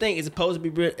here's the thing: it's supposed to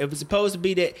be. If it's supposed to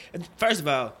be that, first of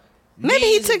all, maybe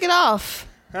he took it off.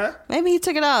 Huh? Maybe he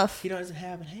took it off. He doesn't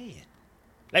have a hand.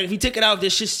 Like if he took it off, there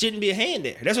shouldn't be a hand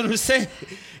there. That's what I'm saying.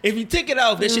 If he took it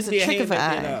off, there shouldn't be a hand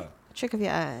there. Trick of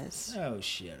your eyes. Oh,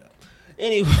 shut up.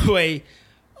 Anyway,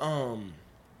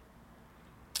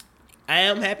 I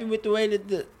am happy with the way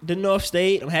that the North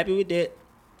stayed. I'm happy with that.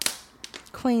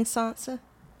 Queen Sansa.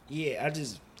 Yeah,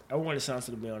 I wanted Sansa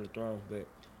to be on the throne, but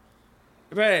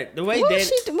right, the way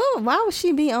why would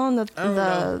she be on the I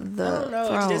don't know.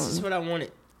 throne? This is what I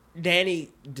wanted. Dany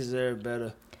deserved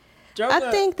better. Joker,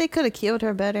 I think they could have killed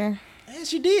her better. Yeah,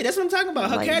 she did. That's what I'm talking about.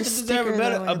 Her character deserved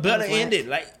a better ending.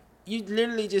 Like you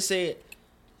literally just said,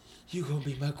 "You gonna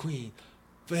be my queen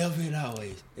forever and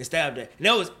always," and stabbed her. And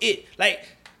that was it. Like,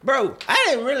 bro, I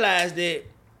didn't realize that.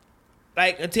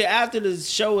 Like until after the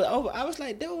show was over, I was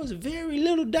like, there was very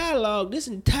little dialogue this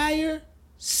entire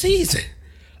season.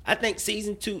 I think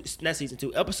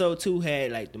episode 2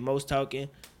 had like the most talking.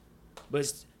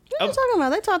 But what are you talking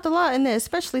about? They talked a lot in there,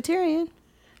 especially Tyrion.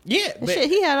 Yeah, but shit,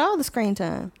 he had all the screen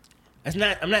time.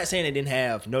 I'm not saying it didn't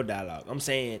have no dialogue. I'm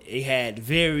saying it had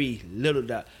very little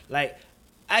dialogue. Like,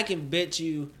 I can bet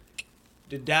you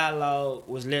the dialogue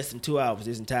was less than 2 hours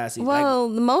this entire season. Well,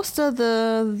 most of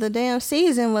the damn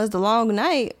season was the long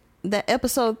night. That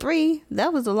episode 3,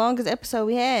 that was the longest episode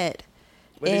we had.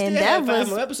 But they still had 5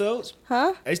 more episodes.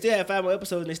 Huh? They still had 5 more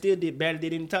episodes, and they still barely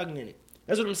did any talking in it.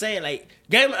 That's what I'm saying. Like,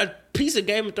 a piece of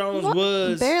Game of Thrones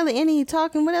was barely any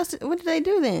talking. What else? What did they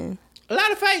do then? A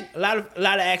lot of fight, a lot of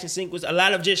action sequence, a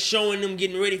lot of just showing them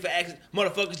getting ready for action.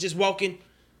 Motherfuckers just walking.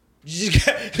 You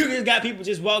just got people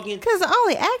just walking. Because the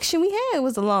only action we had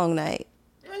was a long night.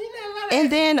 And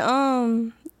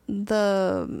then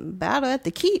the battle at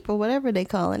the keep or whatever they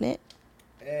calling it.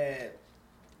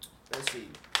 Let's see,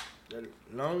 the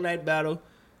long night battle.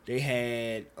 They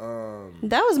had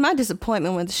that was my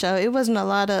disappointment with the show. It wasn't a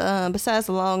lot of besides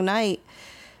the long night.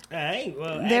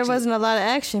 There wasn't a lot of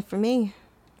action for me.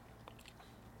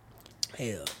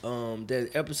 Hell, the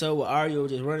episode with Arya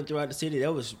just running throughout the city,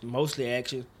 that was mostly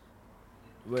action.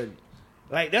 But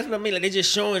like that's what I mean. Like they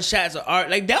just showing shots of Arya.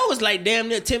 Like that was like damn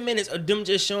near 10 minutes of them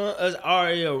just showing us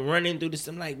Arya running through this.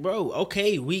 I'm like, bro,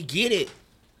 okay, we get it.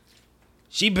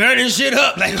 She burning shit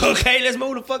up. Like, okay, let's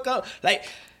move the fuck up. Like,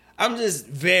 I'm just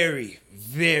very,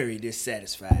 very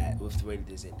dissatisfied with the way that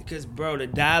this ended. Because, bro, the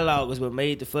dialogue was what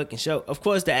made the fucking show. Of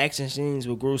course, the action scenes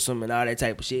were gruesome and all that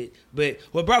type of shit. But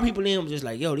what brought people in was just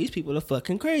like, yo, these people are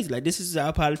fucking crazy. Like, this is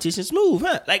how politicians move,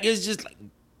 huh? Like, it's just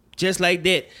like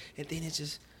that. And then it's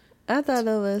just... I thought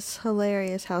it was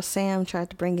hilarious how Sam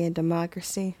tried to bring in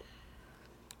democracy.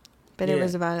 But it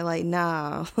was about it like,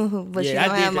 nah. But you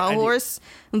don't have my horse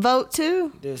vote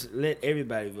too? Just let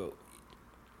everybody vote.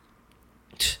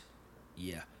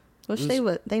 Yeah. Which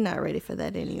they not ready for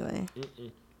that anyway.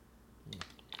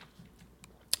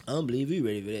 I don't believe we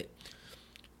ready for that.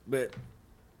 But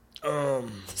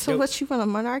so what you want, a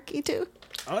monarchy too?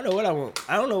 I don't know what I want.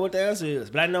 I don't know what the answer is,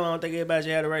 but I know I don't think everybody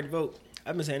should have the right to vote.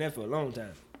 I've been saying that for a long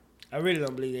time. I really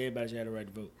don't believe that everybody should have the right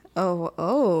to vote.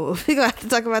 Oh, we're gonna have to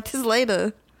talk about this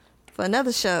later for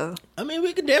another show. I mean,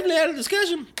 we could definitely have a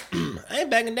discussion. I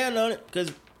ain't backing down on it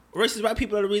because racist white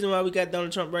people are the reason why we got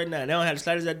Donald Trump right now. They don't have the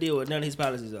slightest idea what none of his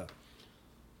policies are.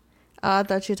 Oh, I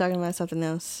thought you were talking about something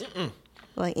else.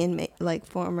 Like like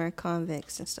former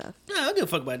convicts and stuff. No, I don't give a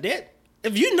fuck about that.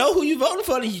 If you know who you voting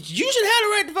for, then you should have the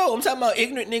right to vote. I'm talking about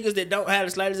ignorant niggas that don't have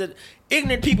the slightest...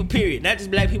 Ignorant people, period. Not just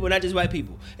black people, not just white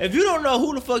people. If you don't know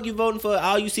who the fuck you voting for,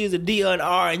 all you see is a D or an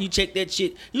R and you check that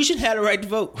shit, you should have the right to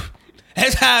vote.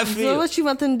 That's how I feel. So what you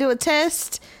want them to do, a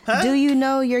test? Huh? Do you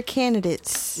know your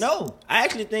candidates? No. I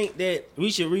actually think that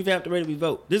we should revamp the way that we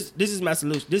vote. This is my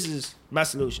solution. This is my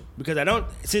solution. Because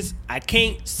since I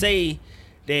can't say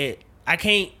that I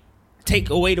can't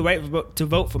take away the right to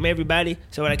vote from everybody.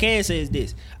 So what I can say is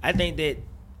this. I think that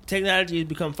technology has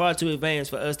become far too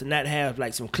advanced for us to not have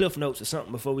like some cliff notes or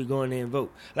something before we go in there and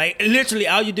vote. Like literally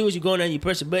all you do is you go in there and you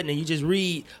press a button and you just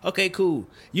read, okay, cool.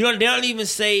 They don't even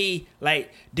say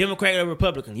like Democrat or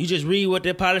Republican. You just read what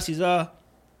their policies are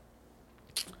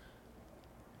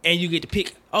and you get to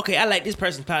pick, okay, I like this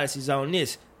person's policies on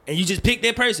this. And you just pick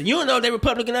that person. You don't know if they're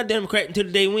Republican or Democrat until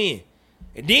the day win.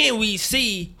 And then we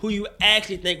see who you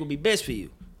actually think would be best for you.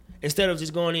 Instead of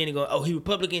just going in and going, oh, he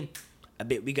Republican, I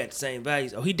bet we got the same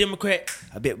values. Oh, he Democrat,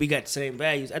 I bet we got the same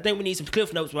values. I think we need some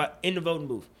cliff notes in the voting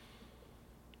booth.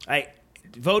 Like,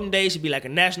 voting day should be like a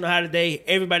national holiday.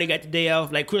 Everybody got the day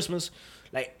off, like Christmas.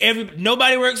 Like,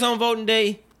 nobody works on voting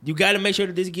day. You got to make sure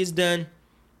that this gets done.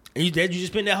 And you just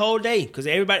spend that whole day. Because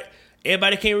everybody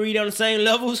can't read on the same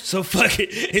levels. So, fuck it.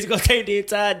 It's going to take the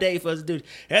entire day for us to do this.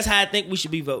 That's how I think we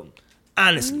should be voting.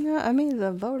 Honestly. Yeah, I mean,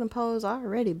 the voting polls are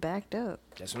already backed up.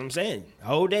 That's what I'm saying. The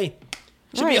whole day.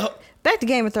 Should be back to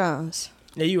Game of Thrones.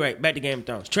 Yeah, you're right. Back to Game of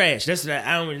Thrones. Trash. That's what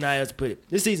I don't really know how else to put it.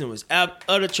 This season was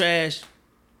utter trash.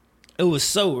 It was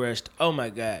so rushed. Oh, my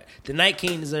God. The Night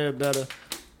King deserved better.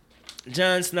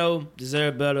 Jon Snow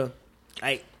deserved better.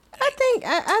 I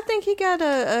think he got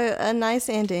a nice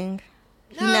ending.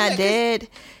 He's not dead.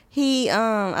 He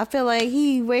I feel like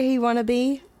he where he want to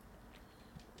be.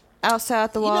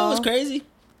 Outside the wall. You know what's crazy?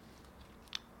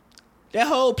 That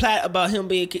whole plot about him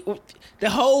being the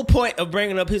whole point of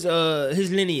bringing up his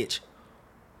lineage.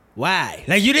 Why?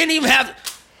 Like, you didn't even have.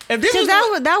 If this was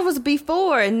that was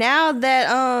before. Now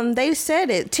that they said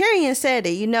it, Tyrion said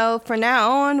it. You know, from now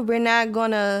on, we're not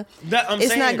gonna.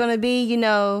 It's not gonna be. You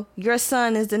know, your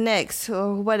son is the next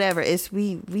or whatever. It's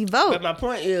we vote. But my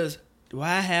point is,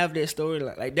 why have that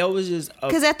storyline? Like, that was just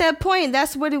because at that point,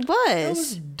 that's what it was. That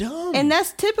was dumb. And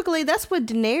that's what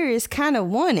Daenerys kind of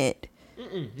wanted.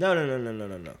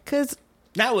 No. Because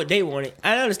not what they wanted.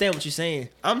 I understand what you're saying.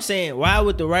 I'm saying, why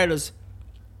would the writers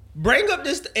bring up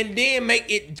this and then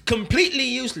make it completely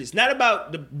useless? Not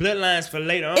about the bloodlines for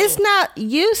later on. It's not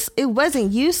It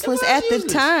wasn't useless at the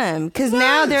time. Because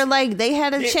now they're like, they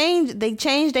had to change. They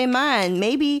changed their mind.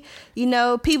 Maybe, you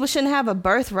know, people shouldn't have a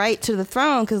birthright to the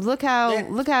throne. Because look how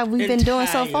we've been doing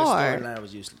so far. Storyline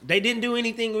was useless. They didn't do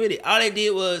anything with it. All they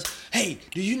did was, hey,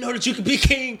 do you know that you could be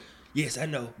king? Yes, I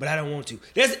know, but I don't want to.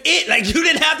 That's it. Like, you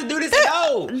didn't have to do this at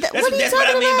all. That's what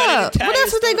I mean by the entire Well,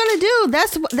 that's what they're gonna do.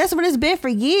 That's what it's been for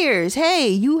years. Hey,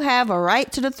 you have a right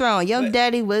to the throne. Your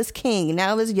daddy was king.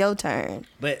 Now it's your turn.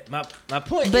 But my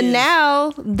point is... But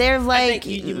now, they're like... I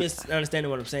think you misunderstanding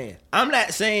what I'm saying. I'm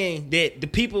not saying that the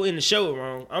people in the show are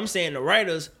wrong. I'm saying the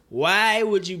writers... Why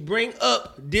would you bring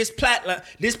up this plot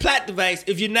device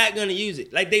if you're not going to use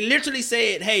it? Like, they literally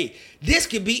said, hey, this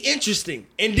could be interesting,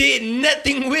 and did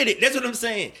nothing with it. That's what I'm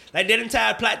saying. Like, that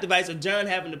entire plot device of Jon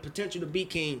having the potential to be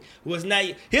king was not...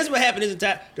 Here's what happened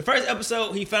the first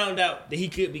episode, he found out that he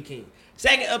could be king.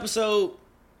 Second episode,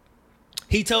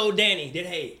 he told Dany that,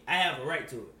 hey, I have a right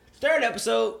to it. Third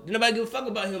episode, nobody give a fuck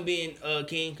about him being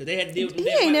king because they had to deal with him.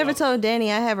 He ain't never told Dany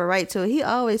I have a right to it. He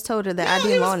always told her that I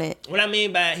didn't want it. What I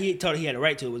mean by he told her he had a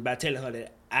right to it was by telling her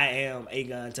that I am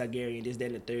Aegon Targaryen, this,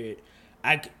 that, and the third.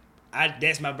 I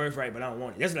that's my birthright, but I don't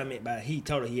want it. That's what I meant by he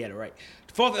told her he had a right.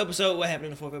 The fourth episode, what happened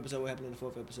in the fourth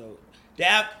episode? The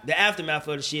aftermath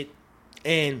of the shit,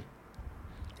 and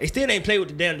they still ain't play with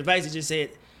the damn device. It just said,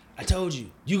 I told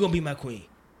you, you gonna be my queen.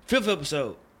 Fifth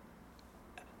episode.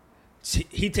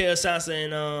 He tells Sansa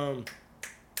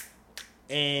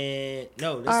and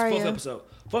no, this is fourth episode.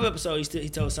 Fourth episode, he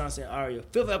told Sansa and Arya.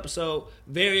 Fifth episode,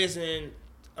 Varys and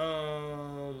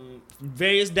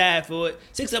Varys died for it.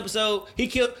 Sixth episode, he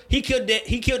killed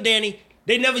Dany.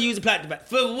 They never used the plot device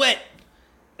for what?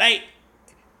 Like,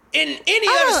 in any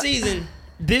other season,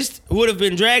 this would have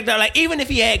been dragged out. Like, even if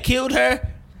he had killed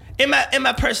her, in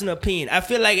my personal opinion, I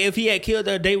feel like if he had killed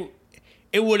her,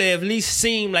 it would have at least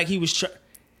seemed like he was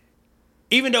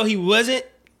even though he wasn't,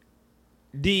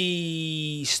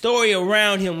 the story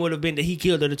around him would have been that he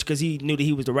killed her because he knew that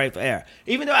he was the rightful heir.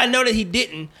 Even though I know that he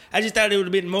didn't, I just thought it would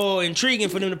have been more intriguing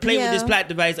for them to play with this plot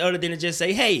device other than to just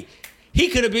say, hey, he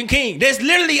could have been king. That's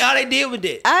literally all they did with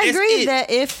it. I agree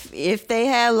that if they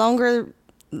had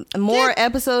more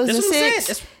episodes than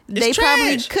 6, they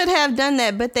probably could have done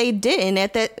that, but they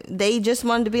didn't. They just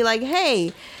wanted to be like,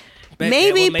 hey...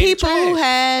 Maybe people who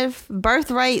have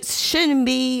birthrights shouldn't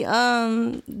be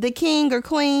the king or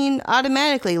queen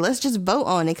automatically. Let's just vote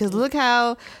on it. Because look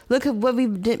at what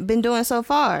we've been doing so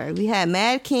far. We had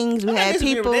mad kings. We had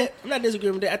people. I'm not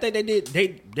disagreeing with that. I think they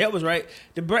did. That was right.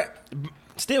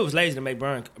 Still was lazy to make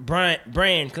Bran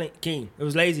king. It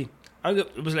was lazy.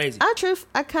 It was lazy.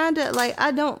 I kind of like.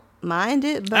 I don't mind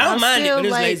it, but I don't I'm mind still it, but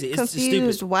it's like lazy. It's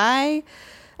confused. stupid. Why?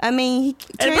 I mean,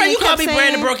 and bro, you call me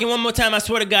Brandon Broken one more time, I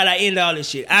swear to God, I end all this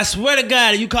shit. I swear to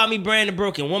God, you call me Brandon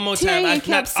Broken one more time, I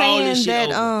knock all this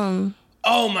shit over.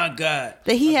 Oh my God.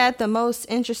 That he had the most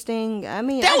interesting. I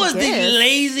mean, that was the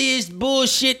laziest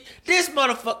bullshit. This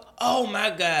motherfucker. Oh my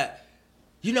God.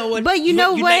 You know what? But you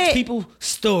know what? Unites people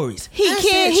stories. He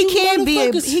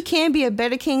can be a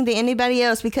better king than anybody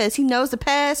else because he knows the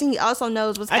past and he also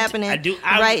knows what's happening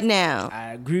right now.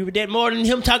 I agree with that more than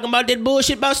him talking about that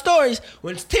bullshit about stories.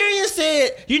 When Tyrion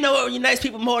said, you know what unites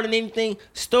people more than anything?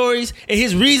 Stories. And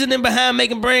his reasoning behind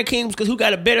making Bran king because who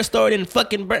got a better story than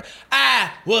fucking Bran?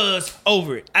 I was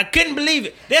over it. I couldn't believe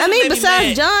it.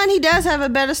 Besides Jon, he does have a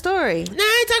better story. Nah,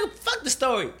 I ain't talking. Fuck the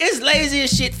story. It's lazy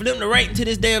as shit for them to write into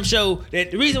this damn show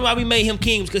that the reason why we made him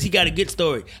king was because he got a good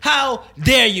story. How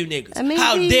dare you niggas?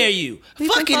 How dare you?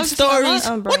 Fucking stories.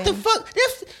 What the fuck?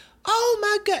 Oh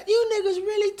my God. You niggas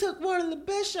really took one of the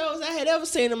best shows I had ever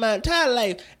seen in my entire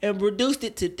life and reduced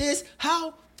it to this.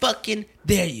 How fucking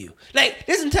dare you? Like,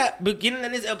 this entire beginning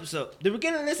of this episode,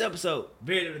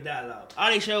 very little dialogue. All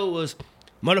they showed was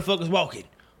motherfuckers walking,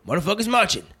 motherfuckers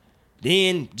marching.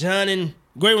 Then Jon and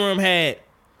Grey Worm had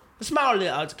a small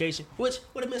little altercation, which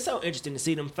would have been so interesting to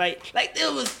see them fight. Like,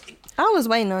 I was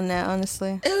waiting on that,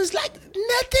 honestly. It was like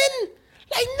nothing.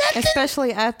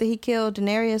 Especially after he killed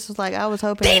Daenerys, was like I was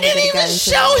hoping they didn't even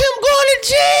show him going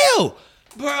to jail,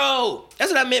 bro.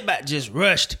 That's what I meant by just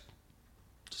rushed.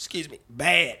 Excuse me,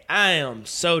 bad. I am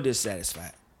so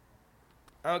dissatisfied.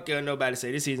 I don't care what nobody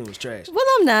say this season was trash. Well,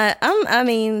 I'm not.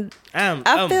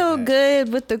 I feel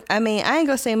good with the. I ain't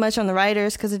gonna say much on the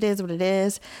writers because it is what it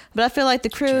is. But I feel like the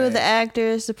crew, the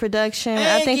actors, the production.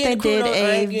 I think they did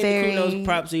a very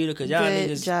props either because y'all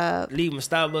niggas job. Leaving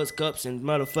Starbucks cups and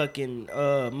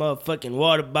motherfucking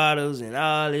water bottles and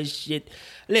all this shit.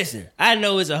 Listen, I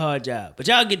know it's a hard job, but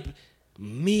y'all get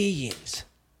millions,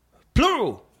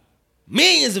 plural,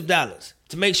 millions of dollars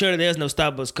to make sure that there's no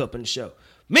Starbucks cup in the show.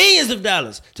 Millions of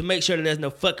dollars to make sure that there's no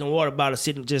fucking water bottle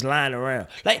sitting just lying around.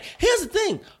 Like, here's the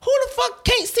thing. Who the fuck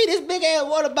can't see this big ass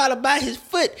water bottle by his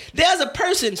foot? There's a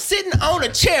person sitting on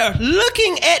a chair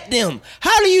looking at them.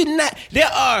 How do you not?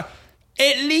 There are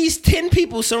at least 10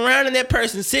 people surrounding that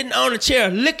person sitting on a chair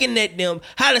looking at them.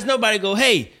 How does nobody go,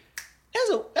 hey, there's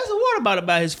a water bottle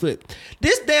by his foot.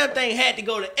 This damn thing had to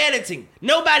go to editing.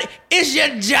 Nobody, it's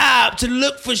your job to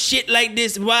look for shit like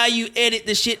this while you edit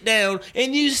the shit down,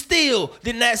 and you still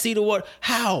did not see the water.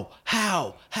 How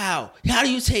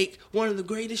do you take one of the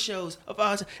greatest shows of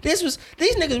all time? These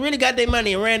niggas really got their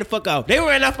money and ran the fuck off. They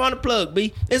ran off on the plug,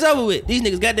 B. It's over with. These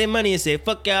niggas got their money and said,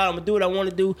 fuck y'all, I'm gonna do what I want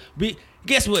to do.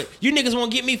 Guess what? You niggas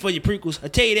won't get me for your prequels. I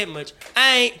tell you that much.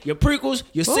 I ain't your prequels,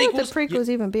 your sequels. What would the prequels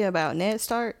even be about? Ned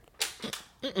Stark?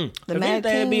 The Mad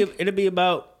King? It'll be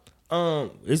about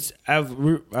I've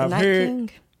heard King?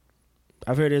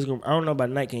 I've heard there's gonna, I don't know about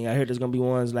Night King. I heard there's gonna be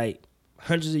ones like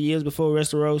hundreds of years before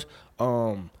Westeros.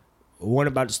 One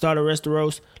about the start of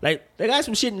Westeros. Like, they got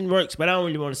some shit in the works, but I don't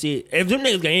really want to see it. If them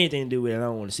niggas got anything to do with it, I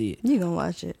don't want to see it. You gonna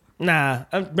watch it? Nah,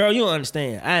 bro, you don't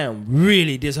understand. I am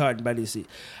really disheartened by this shit.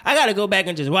 I gotta go back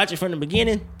and just watch it from the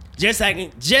beginning. Just so I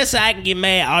can get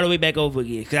mad all the way back over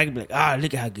again. Because I can be like,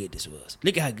 look at how good this was.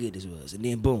 And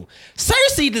then boom.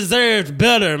 Cersei deserved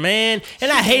better, man.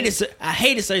 And I hated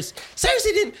Cersei.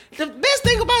 Cersei didn't. The best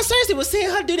thing about Cersei was seeing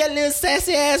her do that little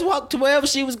sassy ass walk to wherever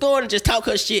she was going and just talk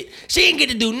her shit. She didn't get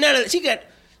to do none of it.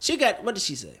 She got, what did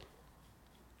she say?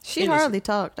 She hardly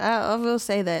talked. I will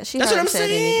say that. That's what I'm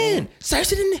saying.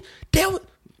 Cersei didn't.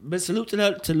 But salute to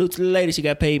the lady. She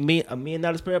got paid $1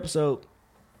 million per episode.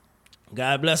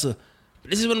 God bless her.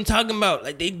 But this is what I'm talking about.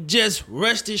 Like, they just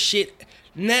rushed this shit.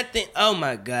 Nothing. Oh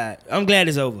my God. I'm glad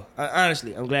it's over.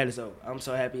 Honestly, I'm glad it's over. I'm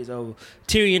so happy it's over.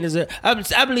 Tyrion is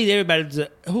I believe everybody.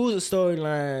 Who's the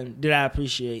storyline that I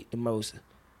appreciate the most?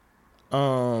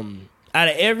 Out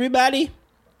of everybody,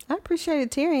 I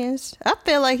appreciated Tyrion's. I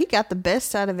feel like he got the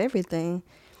best out of everything.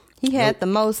 He had the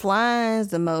most lines,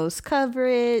 the most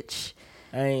coverage.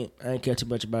 I ain't care too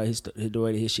much about the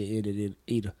way that his shit ended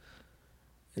either.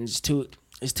 And it's too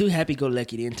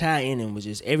happy-go-lucky. The entire ending was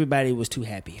just, everybody was too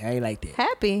happy. I ain't like that.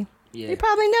 Happy? Yeah. They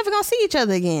probably never gonna see each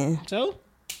other again. So,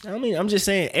 I mean, I'm just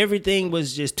saying, everything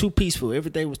was just too peaceful.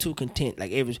 Everything was too content.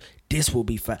 Like, this will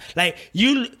be fine. Like,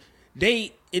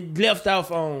 it left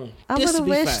off on, I would have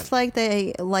wished, like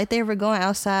they were going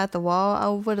outside the wall. I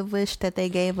would have wished that they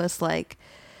gave us, like,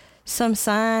 some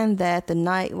sign that the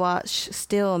Night Watch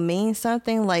still means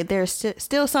something. Like, there's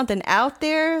still something out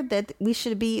there that we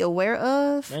should be aware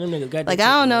of. Man, like,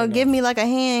 I don't know, give me like a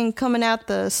hand coming out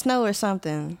the snow or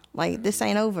something. Like, this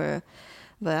ain't over.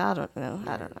 But I don't know.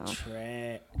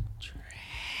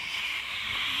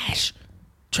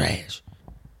 Trash.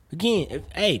 Again,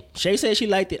 Shay said she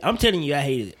liked it. I'm telling you, I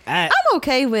hated it. I'm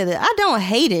okay with it. I don't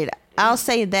hate it. I'll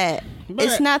say that.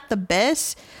 It's not the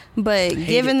best. But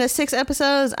given the 6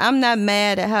 episodes, I'm not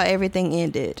mad at how everything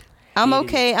ended. I'm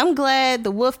okay. I'm glad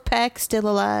the wolf pack's still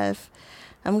alive.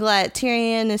 I'm glad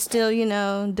Tyrion is still,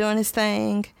 doing his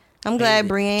thing. I'm glad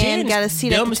Brienne got a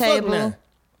seat at the table.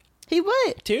 He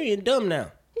what? Tyrion dumb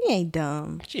now. He ain't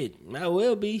dumb. Shit, might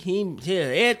well be.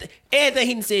 Everything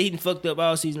he said, he fucked up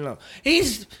all season long.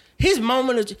 His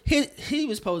moment of he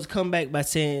was supposed to come back by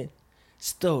saying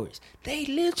stories. They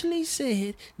literally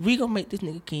said, we gonna make this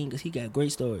nigga king because he got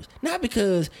great stories. Not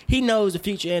because he knows the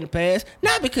future and the past.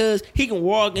 Not because he can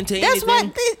walk into anything. That's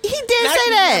what he did say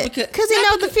that. Because he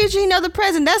knows the future, he knows the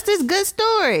present. That's this good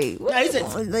story. Now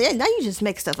you just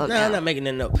make stuff up. No, I'm not making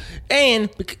that up.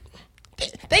 And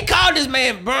they called this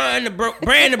man Bran the Broken.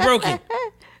 Bran the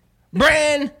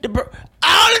Broken.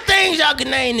 All the things y'all can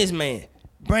name this man.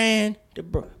 Bran the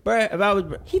Broken. If I was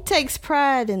he takes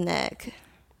pride in that,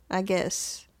 I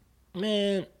guess.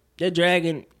 Man, that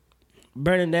dragon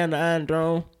burning down the Iron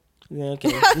Throne. Yeah, okay.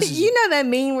 You know that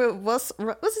meme with what's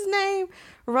his name?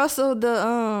 Russell,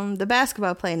 the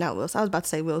basketball player, not Wilson. I was about to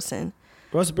say Wilson.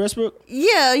 Russell Westbrook?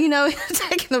 Yeah,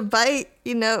 taking a bite,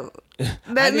 that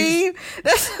meme.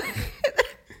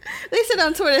 They said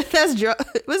on Twitter, that's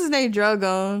what's his name,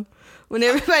 Drogon. When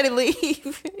everybody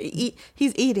leave,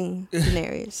 he's eating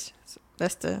Daenerys.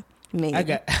 That's the meme. I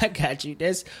got you.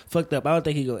 That's fucked up. I don't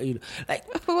think he's gonna eat her. Like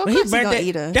well, when he burnt that,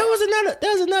 eat her. That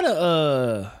was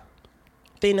another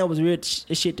thing that was real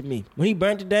shit to me. When he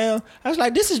burnt it down, I was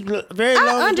like, this is very long.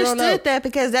 I understood that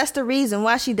because that's the reason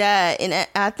why she died. And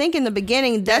I think in the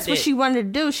beginning, that's what she wanted to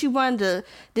do. She wanted to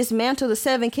dismantle the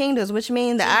Seven Kingdoms, which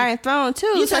means the Iron Throne, too.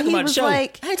 You talking about the show.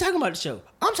 I ain't talking about the show.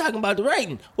 I'm talking about the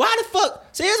writing. Why the fuck?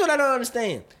 See, here's what I don't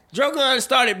understand. Drogon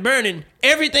started burning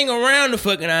everything around the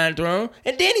fucking Iron Throne,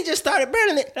 and then he just started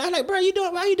burning it. And I was like, bro,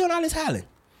 why you doing all this hollering?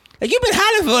 Like, you've been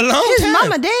hollering for a long time. His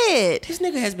mama dead. This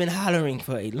nigga has been hollering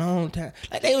for a long time.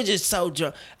 Like, they were just so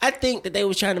drunk. I think that they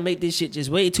was trying to make this shit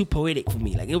just way too poetic for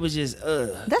me. Like, it was just,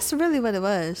 That's really what it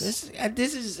was.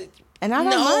 This is... And I don't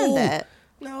mind that.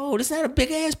 No, this not a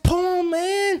big-ass poem,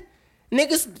 man.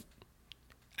 Niggas...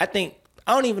 I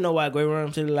don't even know why Grey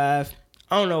Worm's still alive.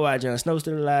 I don't know why Jon Snow's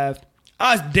still alive.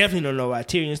 I definitely don't know why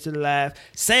Tyrion's still alive.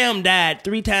 Sam died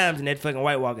 3 times in that fucking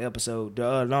White Walker episode,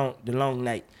 the long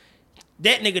night.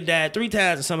 That nigga died 3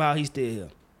 times and somehow he's still here.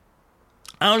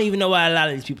 I don't even know why a lot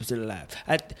of these people still alive.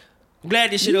 I'm glad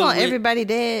this shit over with. You want everybody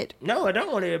dead? No, I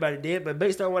don't want everybody dead, but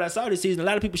based on what I saw this season, a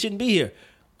lot of people shouldn't be here.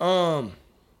 But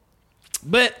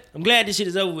I'm glad this shit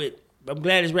is over with. I'm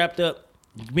glad it's wrapped up.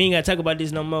 We ain't gotta talk about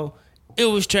this no more. It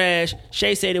was trash.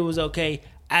 Shay said it was okay.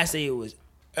 I say it was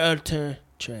utter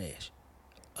trash.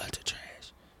 Utter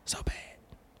trash. So bad.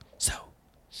 So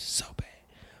bad.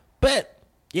 But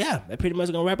yeah, that pretty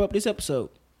much gonna wrap up this episode.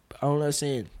 I don't know,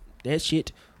 saying that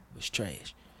shit was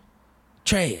trash.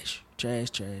 Trash. I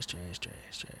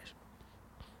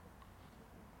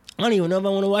don't even know if I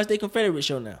want to watch the Confederate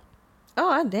show now. Oh,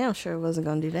 I damn sure wasn't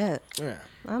gonna do that. Yeah.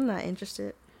 I'm not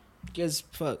interested. Because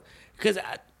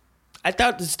I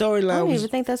thought the storyline was... I don't even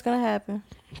think that's gonna happen.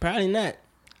 Probably not.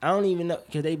 I don't even know,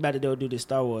 because they about to do this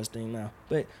Star Wars thing now.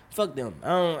 But fuck them.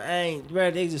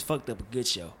 They just fucked up a good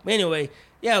show. But anyway,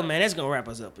 yeah, man, that's gonna wrap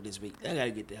us up for this week. I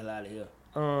gotta get the hell out of here.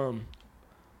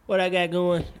 What I got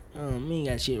going? Me ain't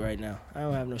got shit right now. I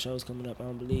don't have no shows coming up, I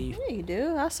don't believe. Yeah, you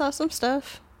do. I saw some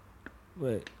stuff.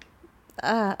 What?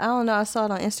 I don't know. I saw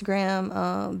it on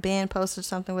Instagram. Ben posted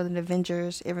something with an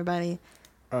Avengers. Everybody.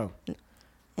 Oh.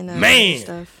 Man.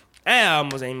 Stuff. I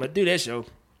almost ain't gonna do that show.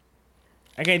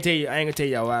 I ain't gonna tell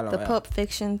y'all why. The Pulp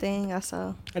Fiction thing I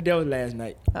saw. That was last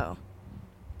night. Oh.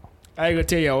 I ain't gonna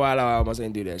tell y'all why I almost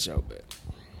ain't do that show, but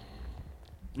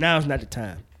now it's not the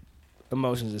time.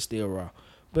 Emotions are still raw.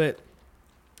 But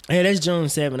hey, that's June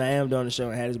 7th. I am doing the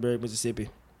show in Hattiesburg, Mississippi.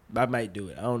 I might do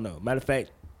it. I don't know. Matter of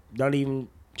fact, don't even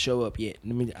show up yet.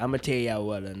 I'm gonna tell y'all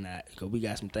whether or not, because we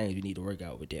got some things we need to work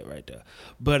out with that right there.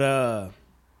 But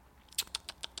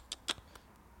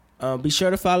be sure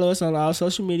to follow us on all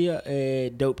social media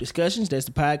at Dope Discussions. That's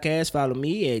the podcast. Follow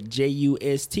me at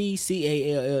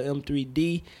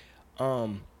JUSTCALLM3D.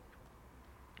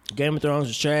 Game of Thrones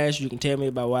was trash. You can tell me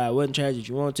about why it wasn't trash if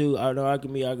you want to. Don't argue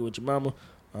with your mama.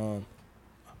 You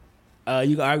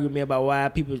can argue with me about why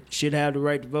people should have the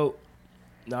right to vote.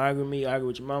 Don't argue with me, argue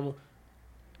with your mama.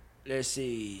 Let's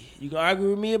see. You can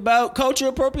argue with me about cultural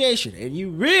appropriation, and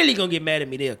you really gonna get mad at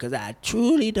me there, because I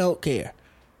truly don't care.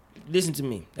 Listen to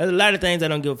me. There's a lot of things I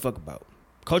don't give a fuck about.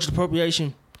 Cultural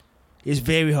appropriation is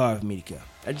very hard for me to care.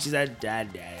 I just don't.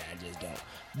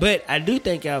 But I do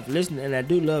thank y'all for listening, and I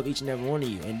do love each and every one of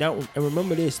you. And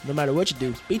remember this: no matter what you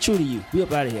do, be true to you. We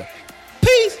up out of here.